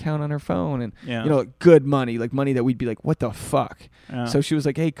over their account on her phone, and like good money, like money that we'd be like, what the fuck? So she was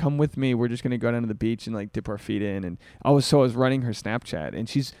like, hey, come with me. We're just gonna go down to the beach and like dip our feet in. And I was running her Snapchat, and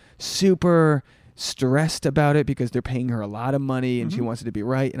she's super stressed about it because they're paying her a lot of money, and she wants it to be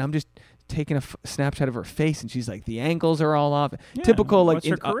right. And I'm just taking a Snapchat of her face, and she's like, the angles are all off. Typical, like, what's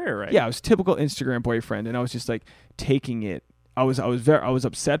her career, right? Yeah, it was typical Instagram boyfriend, and I was just like taking it. I was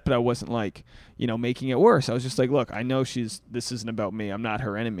upset, but I wasn't like, making it worse. I was just like, look, I know this isn't about me. I'm not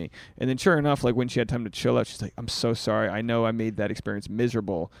her enemy. And then sure enough, like when she had time to chill out, she's like, I'm so sorry. I know I made that experience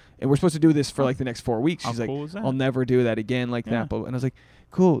miserable, and we're supposed to do this for like the next 4 weeks. She's like, I'll never do that again like that. And I was like,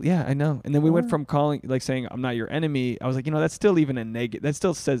 cool, yeah, I know. And then we went from calling, like saying, I'm not your enemy. I was like, that's still even a that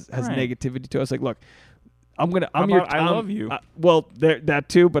still has negativity to us. Like, look, I love you. Well, that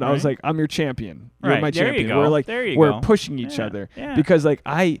too, but I was like, I'm your champion. You're my champion. There you go. We're pushing each other because like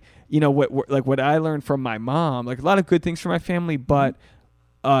what I learned from my mom, like a lot of good things from my family, but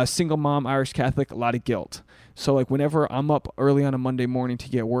single mom, Irish Catholic, a lot of guilt. So like whenever I'm up early on a Monday morning to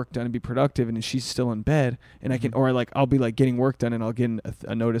get work done and be productive, and she's still in bed, and I can, or like I'll be like getting work done, and I'll get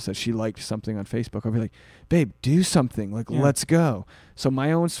a notice that she liked something on Facebook. I'll be like, babe, do something, like let's go. So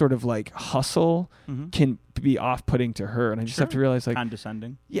my own sort of like hustle can be off-putting to her, and I just have to realize like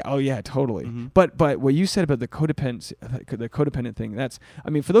condescending. Yeah. Oh yeah, totally. But what you said about the codependent thing, that's, I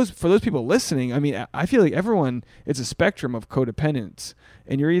mean, for those people listening, I mean, I feel like everyone, it's a spectrum of codependence,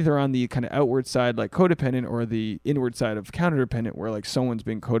 and you're either on the kind of outward side like codependent, or the inward side of counterdependent, where like someone's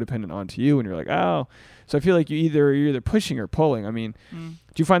being codependent onto you, and you're like, oh. So I feel like you're either pushing or pulling. I mean, do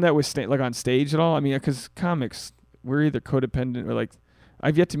you find that with like on stage at all? I mean, because comics, we're either codependent or like,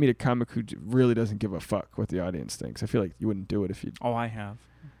 I've yet to meet a comic who really doesn't give a fuck what the audience thinks. I feel like you wouldn't do it if you. Oh, I have.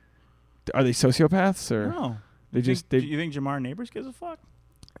 Are they sociopaths or? No. Do you think Jamar Neighbors gives a fuck?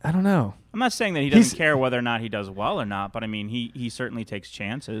 I don't know. I'm not saying that he doesn't care whether or not he does well or not, but I mean, he certainly takes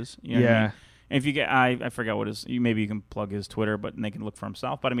chances. You know what I mean? And if you get, I forgot what his, maybe you can plug his Twitter, but they can look for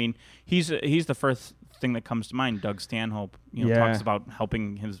himself. But I mean, he's the first thing that comes to mind. Doug Stanhope, talks about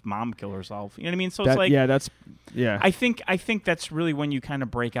helping his mom kill herself. You know what I mean? So it's like, I think that's really when you kind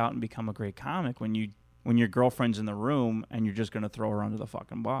of break out and become a great comic, when your girlfriend's in the room and you're just gonna throw her under the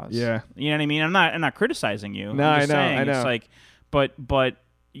fucking bus. Yeah, you know what I mean? I'm not criticizing you. No, I'm just I know. It's like, but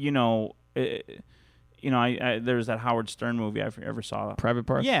there's that Howard Stern movie I ever saw. Private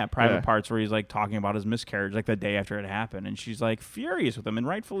Parts? Yeah, Private Parts, where he's like talking about his miscarriage like the day after it happened, and she's like furious with him, and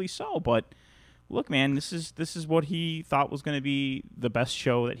rightfully so. But look, man, this is what he thought was going to be the best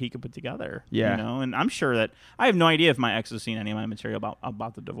show that he could put together. Yeah. And I'm sure that, I have no idea if my ex has seen any of my material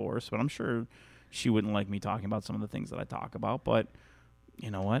about the divorce, but I'm sure she wouldn't like me talking about some of the things that I talk about. But you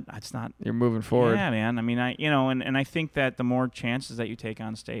know what? It's not. You're moving forward. Yeah, man. I mean, and I think that the more chances that you take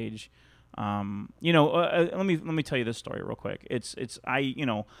on stage. Let me tell you this story real quick.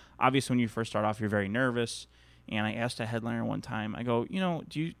 Obviously when you first start off, you're very nervous. And I asked a headliner one time, I go, do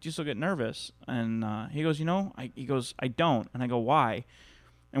you still get nervous? And he goes, I don't. And I go, why?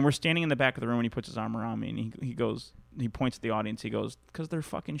 And we're standing in the back of the room, and he puts his arm around me, and he points at the audience. He goes, because they're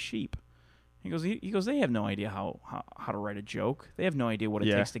fucking sheep. He goes, they have no idea how to write a joke. They have no idea what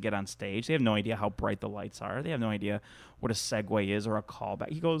it takes to get on stage. They have no idea how bright the lights are. They have no idea what a segue is or a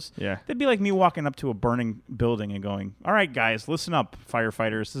callback. He goes, they'd be like me walking up to a burning building and going, all right, guys, listen up,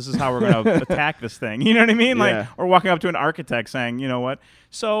 firefighters. This is how we're going to attack this thing. You know what I mean? Like, or walking up to an architect saying, you know what?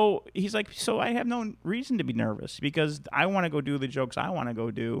 So he's like, so I have no reason to be nervous because I want to go do the jokes I want to go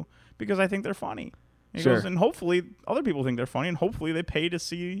do because I think they're funny. He goes, and hopefully other people think they're funny, and hopefully they pay to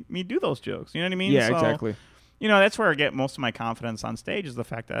see me do those jokes. You know what I mean? Yeah, exactly. You know, that's where I get most of my confidence on stage is the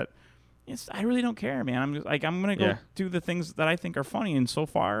fact that I really don't care, man. I'm just like, I'm going to go do the things that I think are funny, and so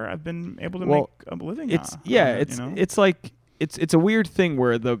far I've been able to make a living on it. It's like it's a weird thing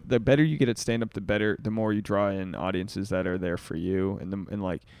where the better you get at stand-up, the more you draw in audiences that are there for you, and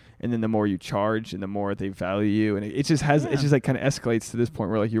then the more you charge and the more they value you, and it just like kind of escalates to this point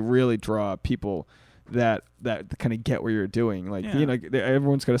where like you really draw people that kind of get what you're doing. Like, you know,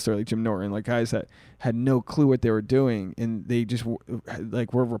 everyone's got a story like Jim Norton, like guys that had no clue what they were doing and they just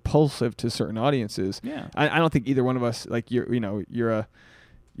like were repulsive to certain audiences. Yeah. I don't think either one of us, like you're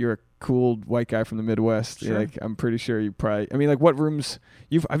a cool white guy from the Midwest. Sure. Like, I'm pretty sure you probably, I mean, like what rooms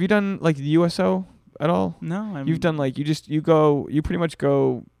have you done like the USO at all? No. You've done like, you pretty much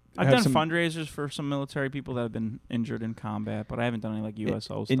go. I've done fundraisers for some military people that have been injured in combat, but I haven't done any like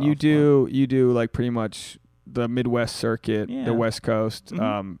USO stuff. And you do like pretty much the Midwest circuit, the West Coast,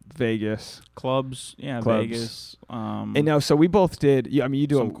 Vegas clubs, Vegas. And now, so we both did. I mean, you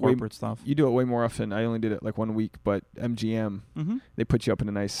do some corporate stuff. You do it way more often. I only did it like 1 week, but MGM, they put you up in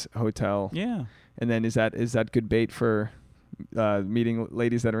a nice hotel. Yeah. And then is that good bait for meeting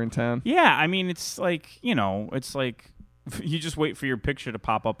ladies that are in town? Yeah, I mean, it's like you just wait for your picture to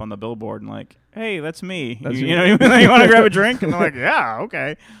pop up on the billboard and like, hey, that's me. You know, you want to grab a drink? And they're like, yeah,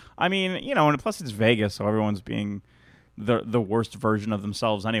 okay. I mean, you know, and plus it's Vegas, so everyone's being the worst version of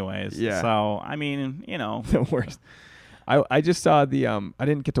themselves anyways. Yeah. So, I mean, you know. The worst. I just saw I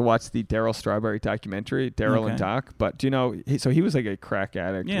didn't get to watch the Darryl Strawberry documentary, Darryl and Doc, but do you know, he was like a crack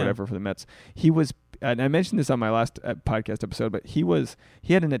addict, whatever, for the Mets. He was, and I mentioned this on my last podcast episode, but he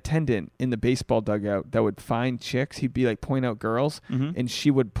had an attendant in the baseball dugout that would find chicks. He'd be like, point out girls, and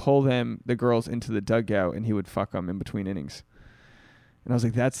she would pull the girls into the dugout, and he would fuck them in between innings. And I was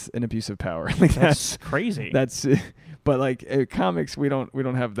like, that's an abuse of power. Like that's crazy. But like comics, we don't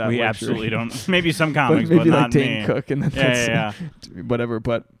have that. We luxury. absolutely don't. Maybe some comics, but maybe like not Dane me. Cook and then whatever.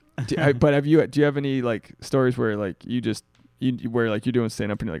 But do you have any like stories where like where like you're doing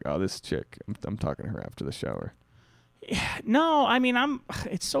stand up and you're like, oh, this chick, I'm talking to her after the show? Or? Yeah, no, I mean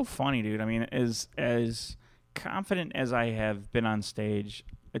it's so funny, dude. I mean, as confident as I have been on stage,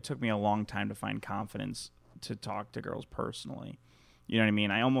 it took me a long time to find confidence to talk to girls personally. You know what I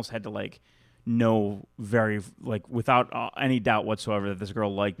mean? I almost had to like know without any doubt whatsoever that this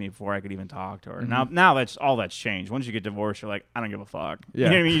girl liked me before I could even talk to her. Now that's changed. Once you get divorced, you're like, I don't give a fuck. Yeah. You know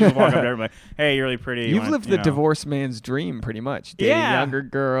what I mean? You just walk up to everybody, hey, you're really pretty. You've lived the divorced man's dream pretty much. Dating younger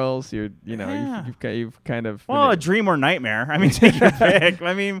girls. You've kind of a dream or nightmare. I mean, take your pick.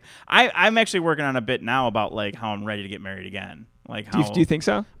 I mean, I'm actually working on a bit now about like how I'm ready to get married again. Like how do you think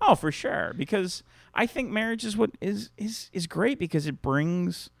so? Oh, for sure. Because I think marriage is what is great because it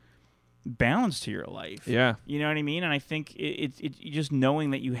brings balance to your life. Yeah. You know what I mean? And I think it just knowing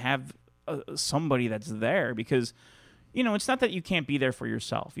that you have somebody that's there because, you know, it's not that you can't be there for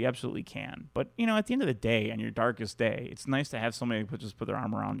yourself. You absolutely can. But, you know, at the end of the day, on your darkest day, it's nice to have somebody just put their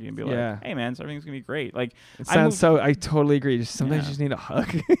arm around you and be like, hey, man, so everything's going to be great. Like, I totally agree. Sometimes you just need a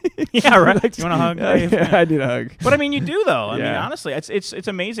hug. Yeah, right. Like, you want a hug? Yeah, I need a hug. But, I mean, you do, though. I mean, honestly, it's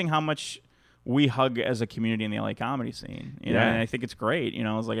amazing how much we hug as a community in the LA comedy scene, you know, and I think it's great. You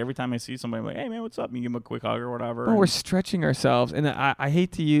know, it's like every time I see somebody, I'm like, hey man, what's up? And you give them a quick hug or whatever. Well, we're stretching ourselves, and I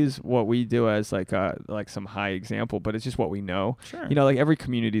hate to use what we do as like some high example, but it's just what we know. Sure. You know, like every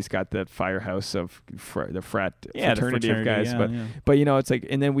community's got that firehouse of the fraternity of guys, but you know, it's like,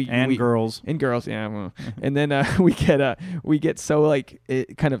 and then girls, yeah, well, and then we get so like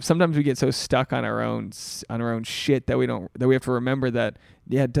sometimes we get so stuck on our own shit that we have to remember that.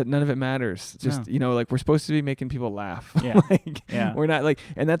 Yeah, none of it matters. Just, you know, like we're supposed to be making people laugh. Yeah. We're not like,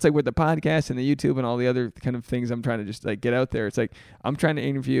 and that's like with the podcast and the YouTube and all the other kind of things I'm trying to just like get out there. It's like, I'm trying to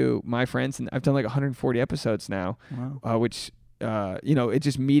interview my friends and I've done like 140 episodes now, which, you know, it's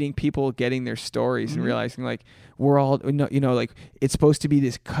just meeting people, getting their stories and realizing like we're all, like it's supposed to be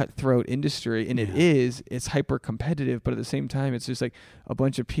this cutthroat industry, and it is. It's hyper competitive, but at the same time, it's just like a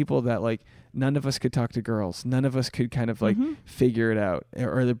bunch of people that like none of us could talk to girls. None of us could kind of like figure it out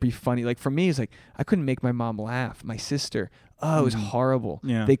or it'd be funny. Like for me, it's like I couldn't make my mom laugh. My sister, it was horrible.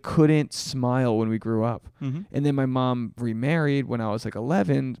 Yeah. They couldn't smile when we grew up. And then my mom remarried when I was like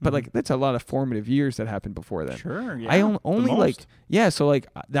 11, but like that's a lot of formative years that happened before then. Sure, yeah. I only like, so like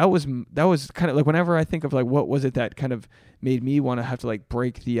that was kind of like whenever I think of like what was it that kind of made me want to have to like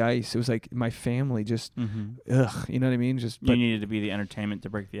break the ice, it was like my family just, you know what I mean? Just you needed to be the entertainment to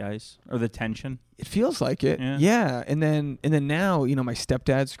break the ice or the tension. It feels like it. Yeah. And then now, my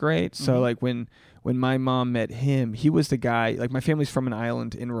stepdad's great. So like when my mom met him, he was the guy, like my family's from an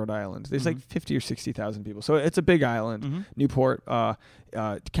island in Rhode Island. There's like 50 or 60,000 people. So it's a big island, Newport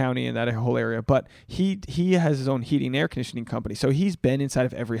County and that whole area. But he has his own heating and air conditioning company. So he's been inside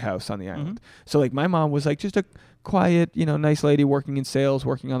of every house on the island. So like my mom was like just a quiet, nice lady working in sales,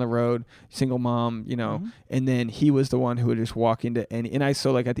 working on the road, single mom, and then he was the one who would just walk into and I,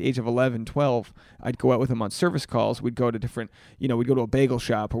 so like at the age of 11, 12, I'd go out with him on service calls. We'd go to different, we'd go to a bagel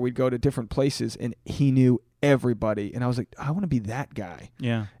shop or we'd go to different places and he knew everybody. And I was like, I want to be that guy.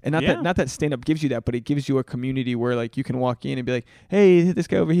 Yeah. And not that stand up gives you that, but it gives you a community where like you can walk in and be like, hey, hit this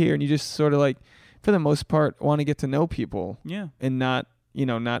guy over here. And you just sort of like, for the most part, want to get to know people. Yeah. And not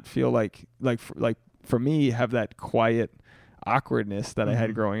feel like for me, have that quiet awkwardness that I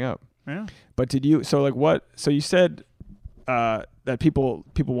had growing up. Yeah. But did you? So like what? So you said that people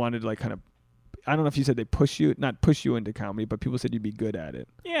wanted to like kind of. I don't know if you said they not push you into comedy, but people said you'd be good at it.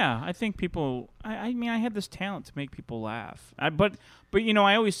 Yeah, I think people. I mean, I had this talent to make people laugh. But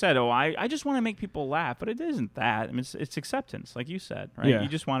I always said, I just want to make people laugh. But it isn't that. I mean, it's acceptance, like you said, right? Yeah. You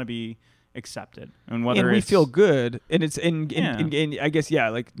just want to be accepted, and we feel good, and it's and I guess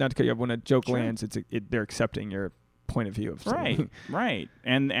like not to cut you off, when a joke lands, they're accepting your point of view of something. right,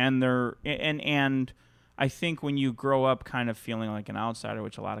 and they're and I think when you grow up kind of feeling like an outsider,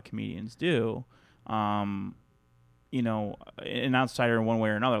 which a lot of comedians do, an outsider in one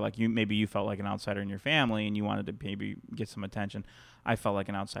way or another, like maybe you felt like an outsider in your family and you wanted to maybe get some attention. I felt like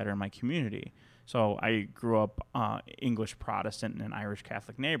an outsider in my community. So I grew up English Protestant in an Irish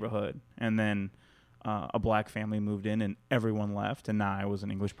Catholic neighborhood, and then a black family moved in, and everyone left, and now I was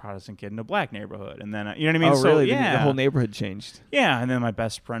an English Protestant kid in a black neighborhood, and then you know what I mean? Oh, really? The whole neighborhood changed. Yeah, and then my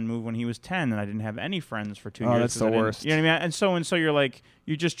best friend moved when he was 10, and I didn't have any friends for 2 years. Oh, that's the worst. You know what I mean? And so you're like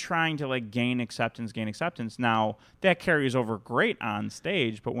you're just trying to like gain acceptance. Now that carries over great on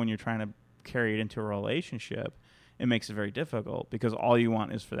stage, but when you're trying to carry it into a relationship, it makes it very difficult because all you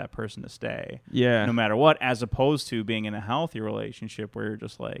want is for that person to stay. Yeah. No matter what, as opposed to being in a healthy relationship where you're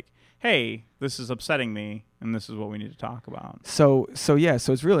just like, hey, this is upsetting me and this is what we need to talk about. So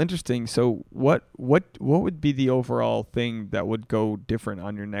it's real interesting. So what would be the overall thing that would go different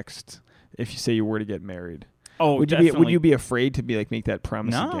on your next, if you say you were to get married? Oh, would you be afraid to be like make that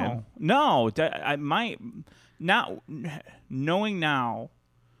promise again? No. I might not knowing now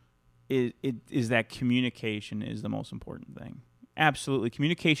is that communication is the most important thing. Absolutely.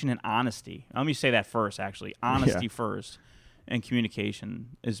 Communication and honesty. Let me say that first, actually. Honesty first, and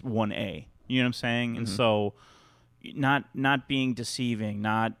communication is 1A. You know what I'm saying? And so not being deceiving,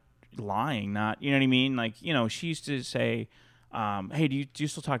 not lying, not, you know what I mean? Like, she used to say, hey, do you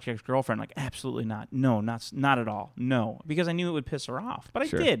still talk to your ex-girlfriend? Like, absolutely not. No, not at all. No, because I knew it would piss her off. But I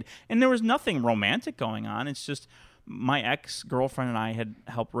did. And there was nothing romantic going on. It's just my ex-girlfriend and I had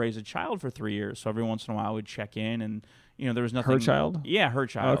helped raise a child for 3 years. So every once in a while I would check in and, there was nothing. Her child? Yeah, her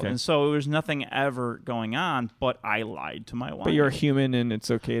child. Okay. And so there was nothing ever going on, but I lied to my wife. But you're a human and it's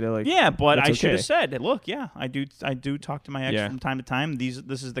okay to like. Yeah, but I should have said, look, I do talk to my ex from time to time.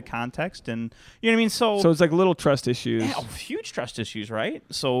 This is the context, and you know what I mean? So it's like little trust issues. Yeah, huge trust issues, right?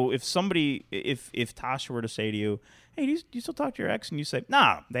 So if Tasha were to say to you, hey, do you still talk to your ex? And you say,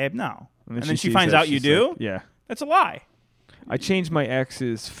 nah, babe, no. And then she finds out you do? Like, yeah. That's a lie. I changed my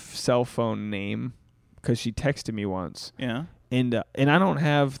ex's cell phone name because she texted me once. Yeah. And I don't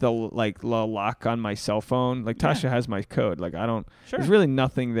have the lock on my cell phone. Like Tasha has my code. Like I don't. Sure. There's really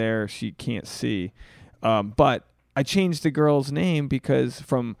nothing there she can't see. But I changed the girl's name because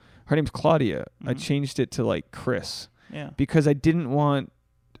her name's Claudia. I changed it to like Chris. Yeah. Because I didn't want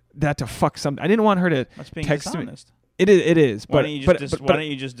that to fuck something. I didn't want her to text dishonest. me. It is. Why don't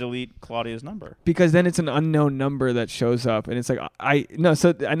you just delete Claudia's number? Because then it's an unknown number that shows up, and it's like I know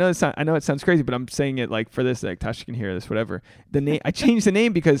it sounds crazy, but I'm saying it like for this, like Tasha can hear this, whatever. The name I changed the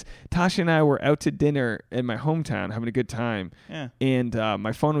name because Tasha and I were out to dinner in my hometown having a good time. Yeah. And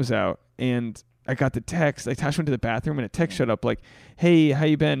my phone was out, and I got the text. Like Tasha went to the bathroom, and a text showed up like, "Hey, how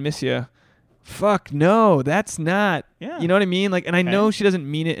you been? Miss ya." fuck no, that's not. Yeah. You know what I mean? Like, and I know she doesn't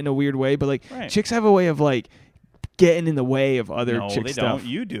mean it in a weird way, but like chicks have a way of like getting in the way of other chick stuff. No, they don't.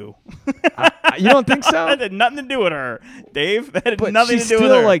 You do. You don't think so? That had nothing to do with her, Dave. That had but nothing to do with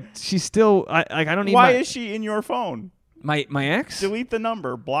still, her. like, she's still I don't need. Why is she in your phone? My ex? Delete the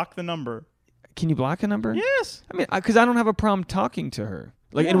number. Block the number. Can you block a number? Yes. I mean, because I don't have a problem talking to her.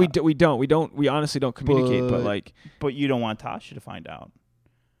 Like, and we honestly don't communicate. But like, but you don't want Tasha to find out.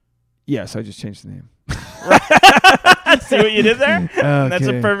 Yes, I just changed the name. See what you did there? Okay. That's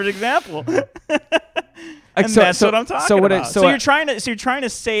a perfect example. And that's what I'm talking about. So you're trying to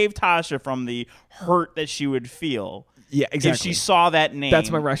save Tasha from the hurt that she would feel. Yeah, exactly. If she saw that name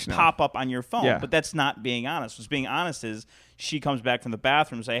that's my rationale. Pop up on your phone. Yeah. But that's not being honest. What's being honest is she comes back from the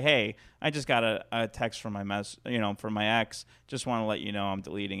bathroom and say, hey, I just got a text from from my ex. Just want to let you know I'm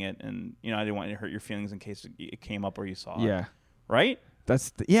deleting it. And, I didn't want you to hurt your feelings in case it came up or you saw it. Yeah. Right?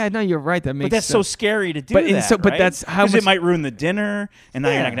 No, you're right. That makes sense. But that's so scary to do but right? that's how much it might ruin the dinner, and now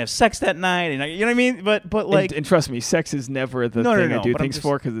you're not gonna have sex that night, and you know what I mean. But like, and trust me, sex is never the thing I do things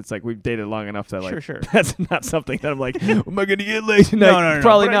for because it's like we've dated long enough that like sure. that's not something that I'm like, am I gonna get laid tonight? No,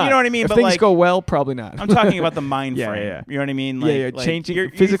 probably but, not. You know what I mean? If but things like, go well, probably not. I'm talking about the mind Yeah. frame. You know what I mean? Like,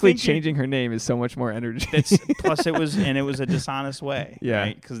 changing physically changing her name is so much more energy. Plus, it was a dishonest way.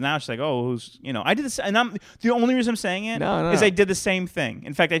 Yeah. Because now she's like, oh, who's I did this, and the only reason I'm saying it is I did the same thing.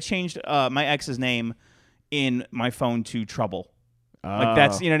 In fact, I changed my ex's name in my phone to Trouble. Like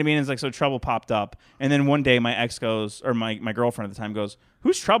that's, you know what I mean? It's like, so Trouble popped up. And then one day my ex goes, or my girlfriend at the time goes,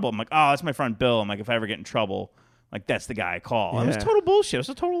 who's Trouble? I'm like, oh, that's my friend Bill. I'm like, if I ever get in trouble, like that's the guy I call. Yeah. It was total bullshit. It was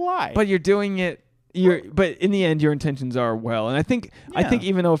a total lie. But you're doing it. But in the end, your intentions are well. And I think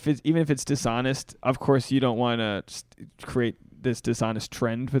even if it's dishonest, of course you don't want to create this dishonest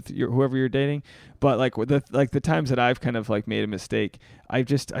trend with whoever you're dating. But like the times that I've kind of like made a mistake, I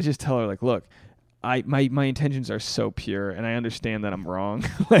just tell her like, look, my intentions are so pure, and I understand that I'm wrong.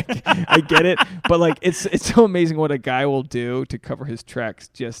 Like I get it, but like it's so amazing what a guy will do to cover his tracks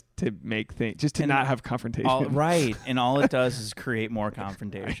just to make things, just to not have confrontation. Right, and all it does is create more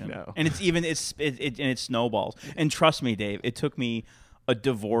confrontation. I know. And it snowballs. And trust me, Dave, it took me a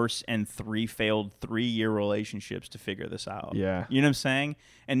divorce and 3 failed 3-year relationships to figure this out. Yeah. You know what I'm saying?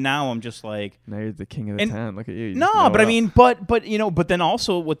 And now I'm just like, now you're the king of the town. Look at you. But I mean, but then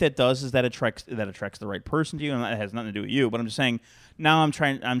also what that does is that attracts the right person to you, and that has nothing to do with you. But I'm just saying, now I'm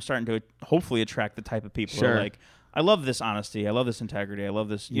starting to hopefully attract the type of people who are like, I love this honesty, I love this integrity, I love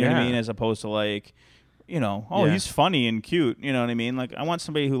this, you know what I mean, as opposed to like, he's funny and cute. You know what I mean? Like, I want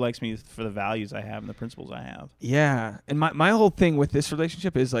somebody who likes me for the values I have and the principles I have. Yeah. And my whole thing with this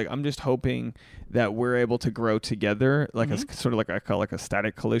relationship is like, I'm just hoping that we're able to grow together, like a sort of like I call like a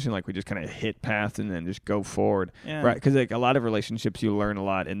static collision. Like we just kind of hit paths and then just go forward. Yeah. Right. Because like a lot of relationships, you learn a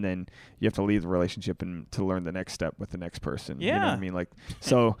lot and then you have to leave the relationship and to learn the next step with the next person. Yeah. You know what I mean? Like,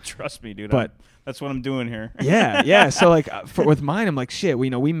 so. Trust me, dude. But. That's what I'm doing here. Yeah. So like with mine, I'm like, shit. We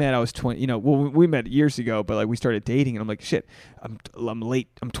met. I was 20. We met years ago, but like we started dating, and I'm like, shit. I'm late.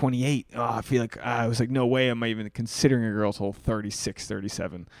 I'm 28. Oh, I feel like I was like, no way am I even considering a girl till 36,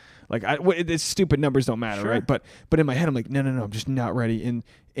 37. Like, it's stupid numbers don't matter, right? But in my head, I'm like, no, I'm just not ready.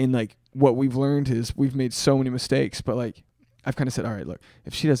 And like what we've learned is we've made so many mistakes, but like. I've kind of said, all right, look,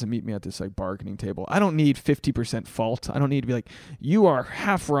 if she doesn't meet me at this like bargaining table, I don't need 50% fault. I don't need to be like, you are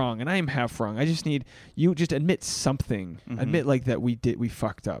half wrong and I am half wrong. I just need you just admit something, admit like that we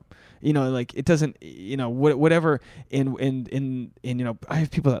fucked up. Like it doesn't, whatever. And I have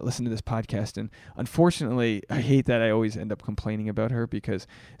people that listen to this podcast, and unfortunately, I hate that I always end up complaining about her because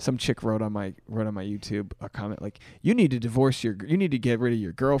some chick wrote on my YouTube a comment like, you need to you need to get rid of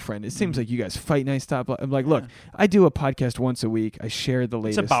your girlfriend. It seems like you guys fight and I stop. I'm like, look, I do a podcast once a week. I share the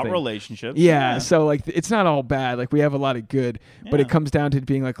latest. It's about thing. Relationships. Yeah, so like it's not all bad. Like we have a lot of good, but it comes down to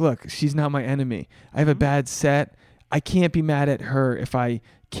being like, look, she's not my enemy. I have a bad set. I can't be mad at her if I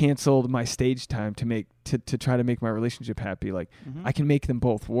canceled my stage time to try to make my relationship happy. Like I can make them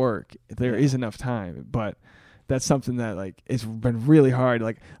both work. There is enough time, but that's something that like it's been really hard.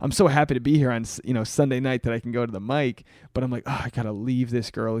 Like I'm so happy to be here on Sunday night that I can go to the mic, but I'm like, I gotta leave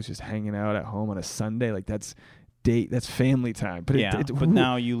this girl who's just hanging out at home on a Sunday. Like that's family time. But but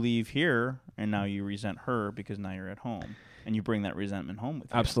now you leave here and now you resent her because now you're at home and you bring that resentment home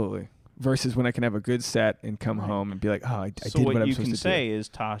with you. Absolutely. Versus when I can have a good set and come home and be like, I did what I was supposed to do. So what you can say is,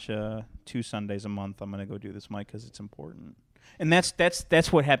 Tasha, 2 Sundays a month, I'm going to go do this mic because it's important. And that's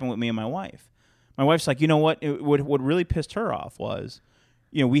what happened with me and my wife. My wife's like, you know what? What really pissed her off was,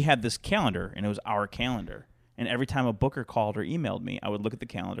 we had this calendar and it was our calendar. And every time a booker called or emailed me, I would look at the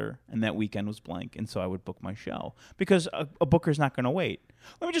calendar, and that weekend was blank, and so I would book my show because a booker's not going to wait.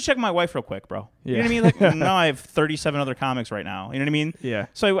 Let me just check my wife real quick, bro. You know what I mean? Like, no, I have 37 other comics right now. You know what I mean? Yeah.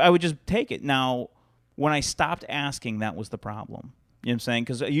 So I would just take it. Now, when I stopped asking, that was the problem. You know what I'm saying?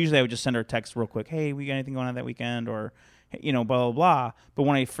 Because usually I would just send her a text real quick. Hey, we got anything going on that weekend? Or, you know, blah, blah, blah. But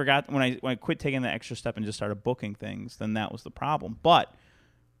when I quit taking the extra step and just started booking things, then that was the problem. But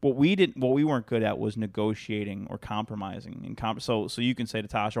what we weren't good at was negotiating or compromising. So you can say to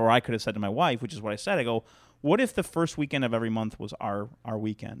Tasha, or I could have said to my wife, which is what I said. I go, what if the first weekend of every month was our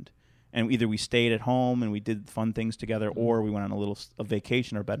weekend? And either we stayed at home and we did fun things together, or we went on a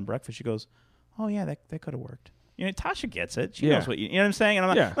vacation or bed and breakfast. She goes, oh, yeah, that could have worked. You know, Tasha gets it. She knows what you know what I'm saying? And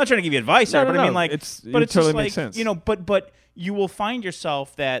I'm not trying to give you advice there, but I mean, like, it totally just makes sense. You know, but you will find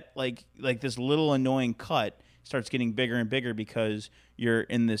yourself that like this little annoying cut starts getting bigger and bigger because you're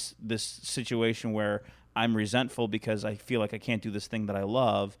in this situation where I'm resentful because I feel like I can't do this thing that I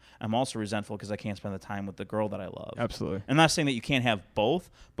love. I'm also resentful because I can't spend the time with the girl that I love. Absolutely. I'm not saying that you can't have both,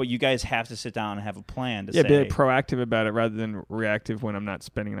 but you guys have to sit down and have a plan to say. Yeah, be proactive about it rather than reactive when I'm not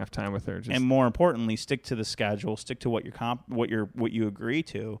spending enough time with her. And more importantly, stick to the schedule, stick to what you agree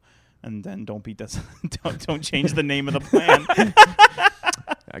to, and then don't change the name of the plan.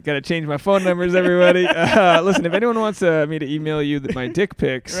 I got to change my phone numbers, everybody. Listen, if anyone wants me to email you my dick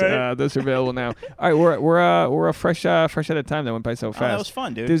pics, those are available now. All right, we're fresh out of time. That went by so fast. That was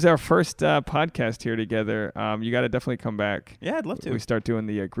fun, dude. This is our first podcast here together. You got to definitely come back. Yeah, I'd love to. We start doing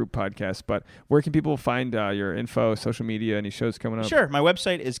the group podcast. But where can people find your info, social media, any shows coming up? Sure. My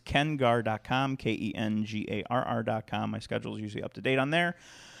website is kengarr.com, KENGARR.com. My schedule is usually up to date on there.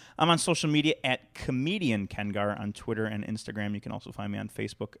 I'm on social media at Comedian Ken Garr on Twitter and Instagram. You can also find me on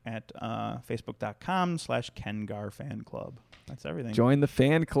Facebook at facebook.com/Ken Garr Fan Club. That's everything. Join the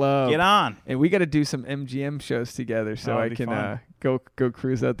fan club. Get on. And we got to do some MGM shows together so I can go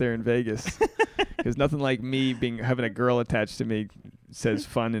cruise out there in Vegas. Because nothing like me having a girl attached to me says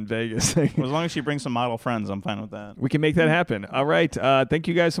fun in Vegas. Well, as long as she brings some model friends, I'm fine with that. We can make that happen. All right. Thank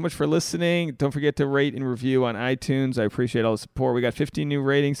you guys so much for listening. Don't forget to rate and review on iTunes. I appreciate all the support. We got 15 new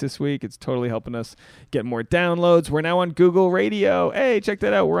ratings this week. It's totally helping us get more downloads. We're now on Google Radio. Hey, check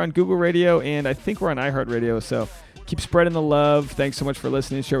that out. We're on Google Radio, and I think we're on iHeartRadio. So keep spreading the love. Thanks so much for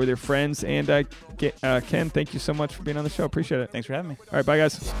listening. Share with your friends. And Ken, thank you so much for being on the show. Appreciate it. Thanks for having me. All right. Bye,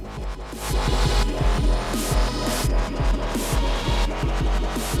 guys.